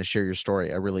person trying to share your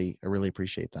story. I really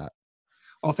appreciate that.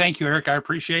 Well, thank you, Eric. I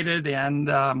appreciate it. And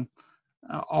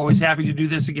always happy to do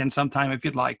this again sometime if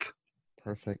you'd like.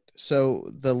 Perfect. So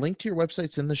the link to your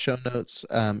website's in the show notes.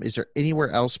 Is there anywhere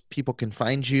else people can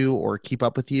find you or keep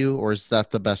up with you, or is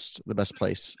that the best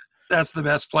place? That's the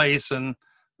best place. And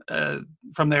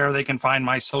from there, they can find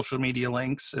my social media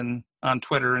links and on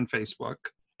Twitter and Facebook.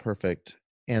 Perfect.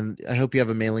 And I hope you have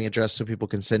a mailing address so people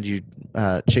can send you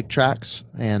Chick tracts.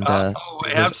 And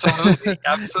absolutely.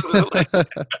 Absolutely.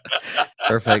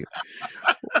 Perfect.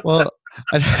 Well,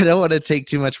 I don't want to take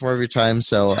too much more of your time,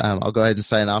 so I'll go ahead and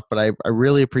sign off. But I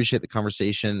really appreciate the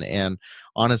conversation, and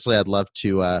honestly, I'd love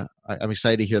to. I'm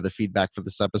excited to hear the feedback for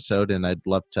this episode, and I'd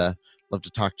love to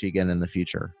talk to you again in the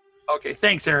future. Okay,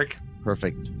 thanks, Eric.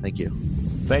 Perfect. Thank you.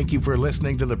 Thank you for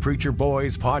listening to the Preacher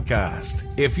Boys podcast.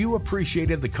 If you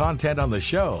appreciated the content on the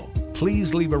show,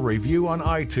 please leave a review on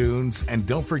iTunes, and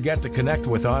don't forget to connect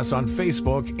with us on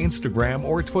Facebook, Instagram,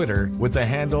 or Twitter with the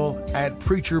handle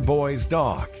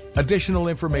 @PreacherBoysDoc. Additional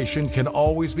information can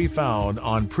always be found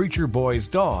on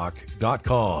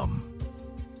PreacherBoysDoc.com.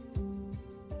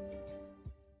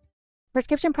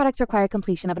 Prescription products require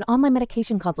completion of an online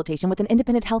medication consultation with an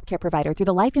independent healthcare provider through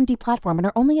the LifeMD platform and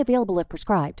are only available if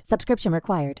prescribed. Subscription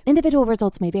required. Individual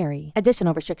results may vary.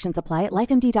 Additional restrictions apply at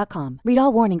lifemd.com. Read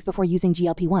all warnings before using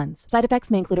GLP-1s. Side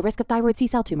effects may include a risk of thyroid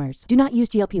C-cell tumors. Do not use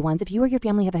GLP-1s if you or your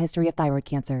family have a history of thyroid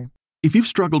cancer. If you've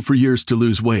struggled for years to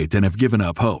lose weight and have given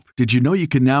up hope, did you know you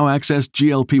can now access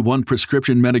GLP-1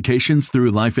 prescription medications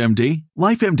through LifeMD?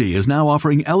 LifeMD is now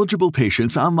offering eligible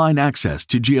patients online access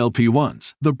to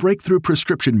GLP-1s, the breakthrough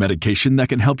prescription medication that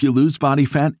can help you lose body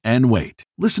fat and weight.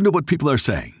 Listen to what people are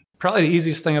saying. Probably the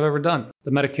easiest thing I've ever done.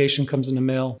 The medication comes in the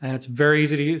mail, and it's very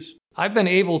easy to use. I've been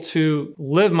able to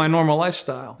live my normal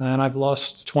lifestyle, and I've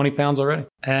lost 20 pounds already,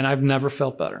 and I've never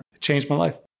felt better. It changed my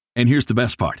life. And here's the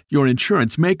best part. Your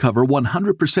insurance may cover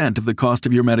 100% of the cost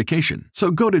of your medication. So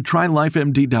go to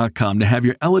TryLifeMD.com to have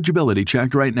your eligibility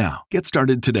checked right now. Get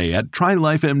started today at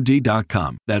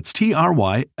TryLifeMD.com. That's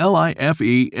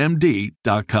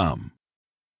TryLifeMD.com.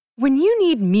 When you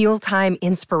need mealtime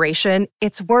inspiration,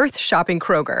 it's worth shopping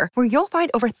Kroger, where you'll find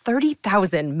over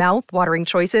 30,000 mouth-watering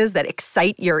choices that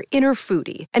excite your inner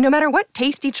foodie. And no matter what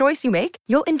tasty choice you make,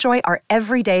 you'll enjoy our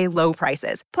everyday low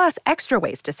prices, plus extra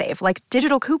ways to save, like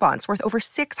digital coupons worth over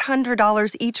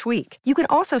 $600 each week. You can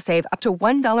also save up to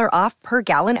 $1 off per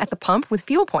gallon at the pump with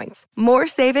fuel points. More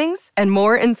savings and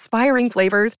more inspiring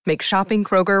flavors make shopping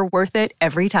Kroger worth it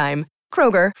every time.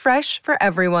 Kroger, fresh for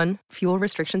everyone. Fuel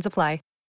restrictions apply.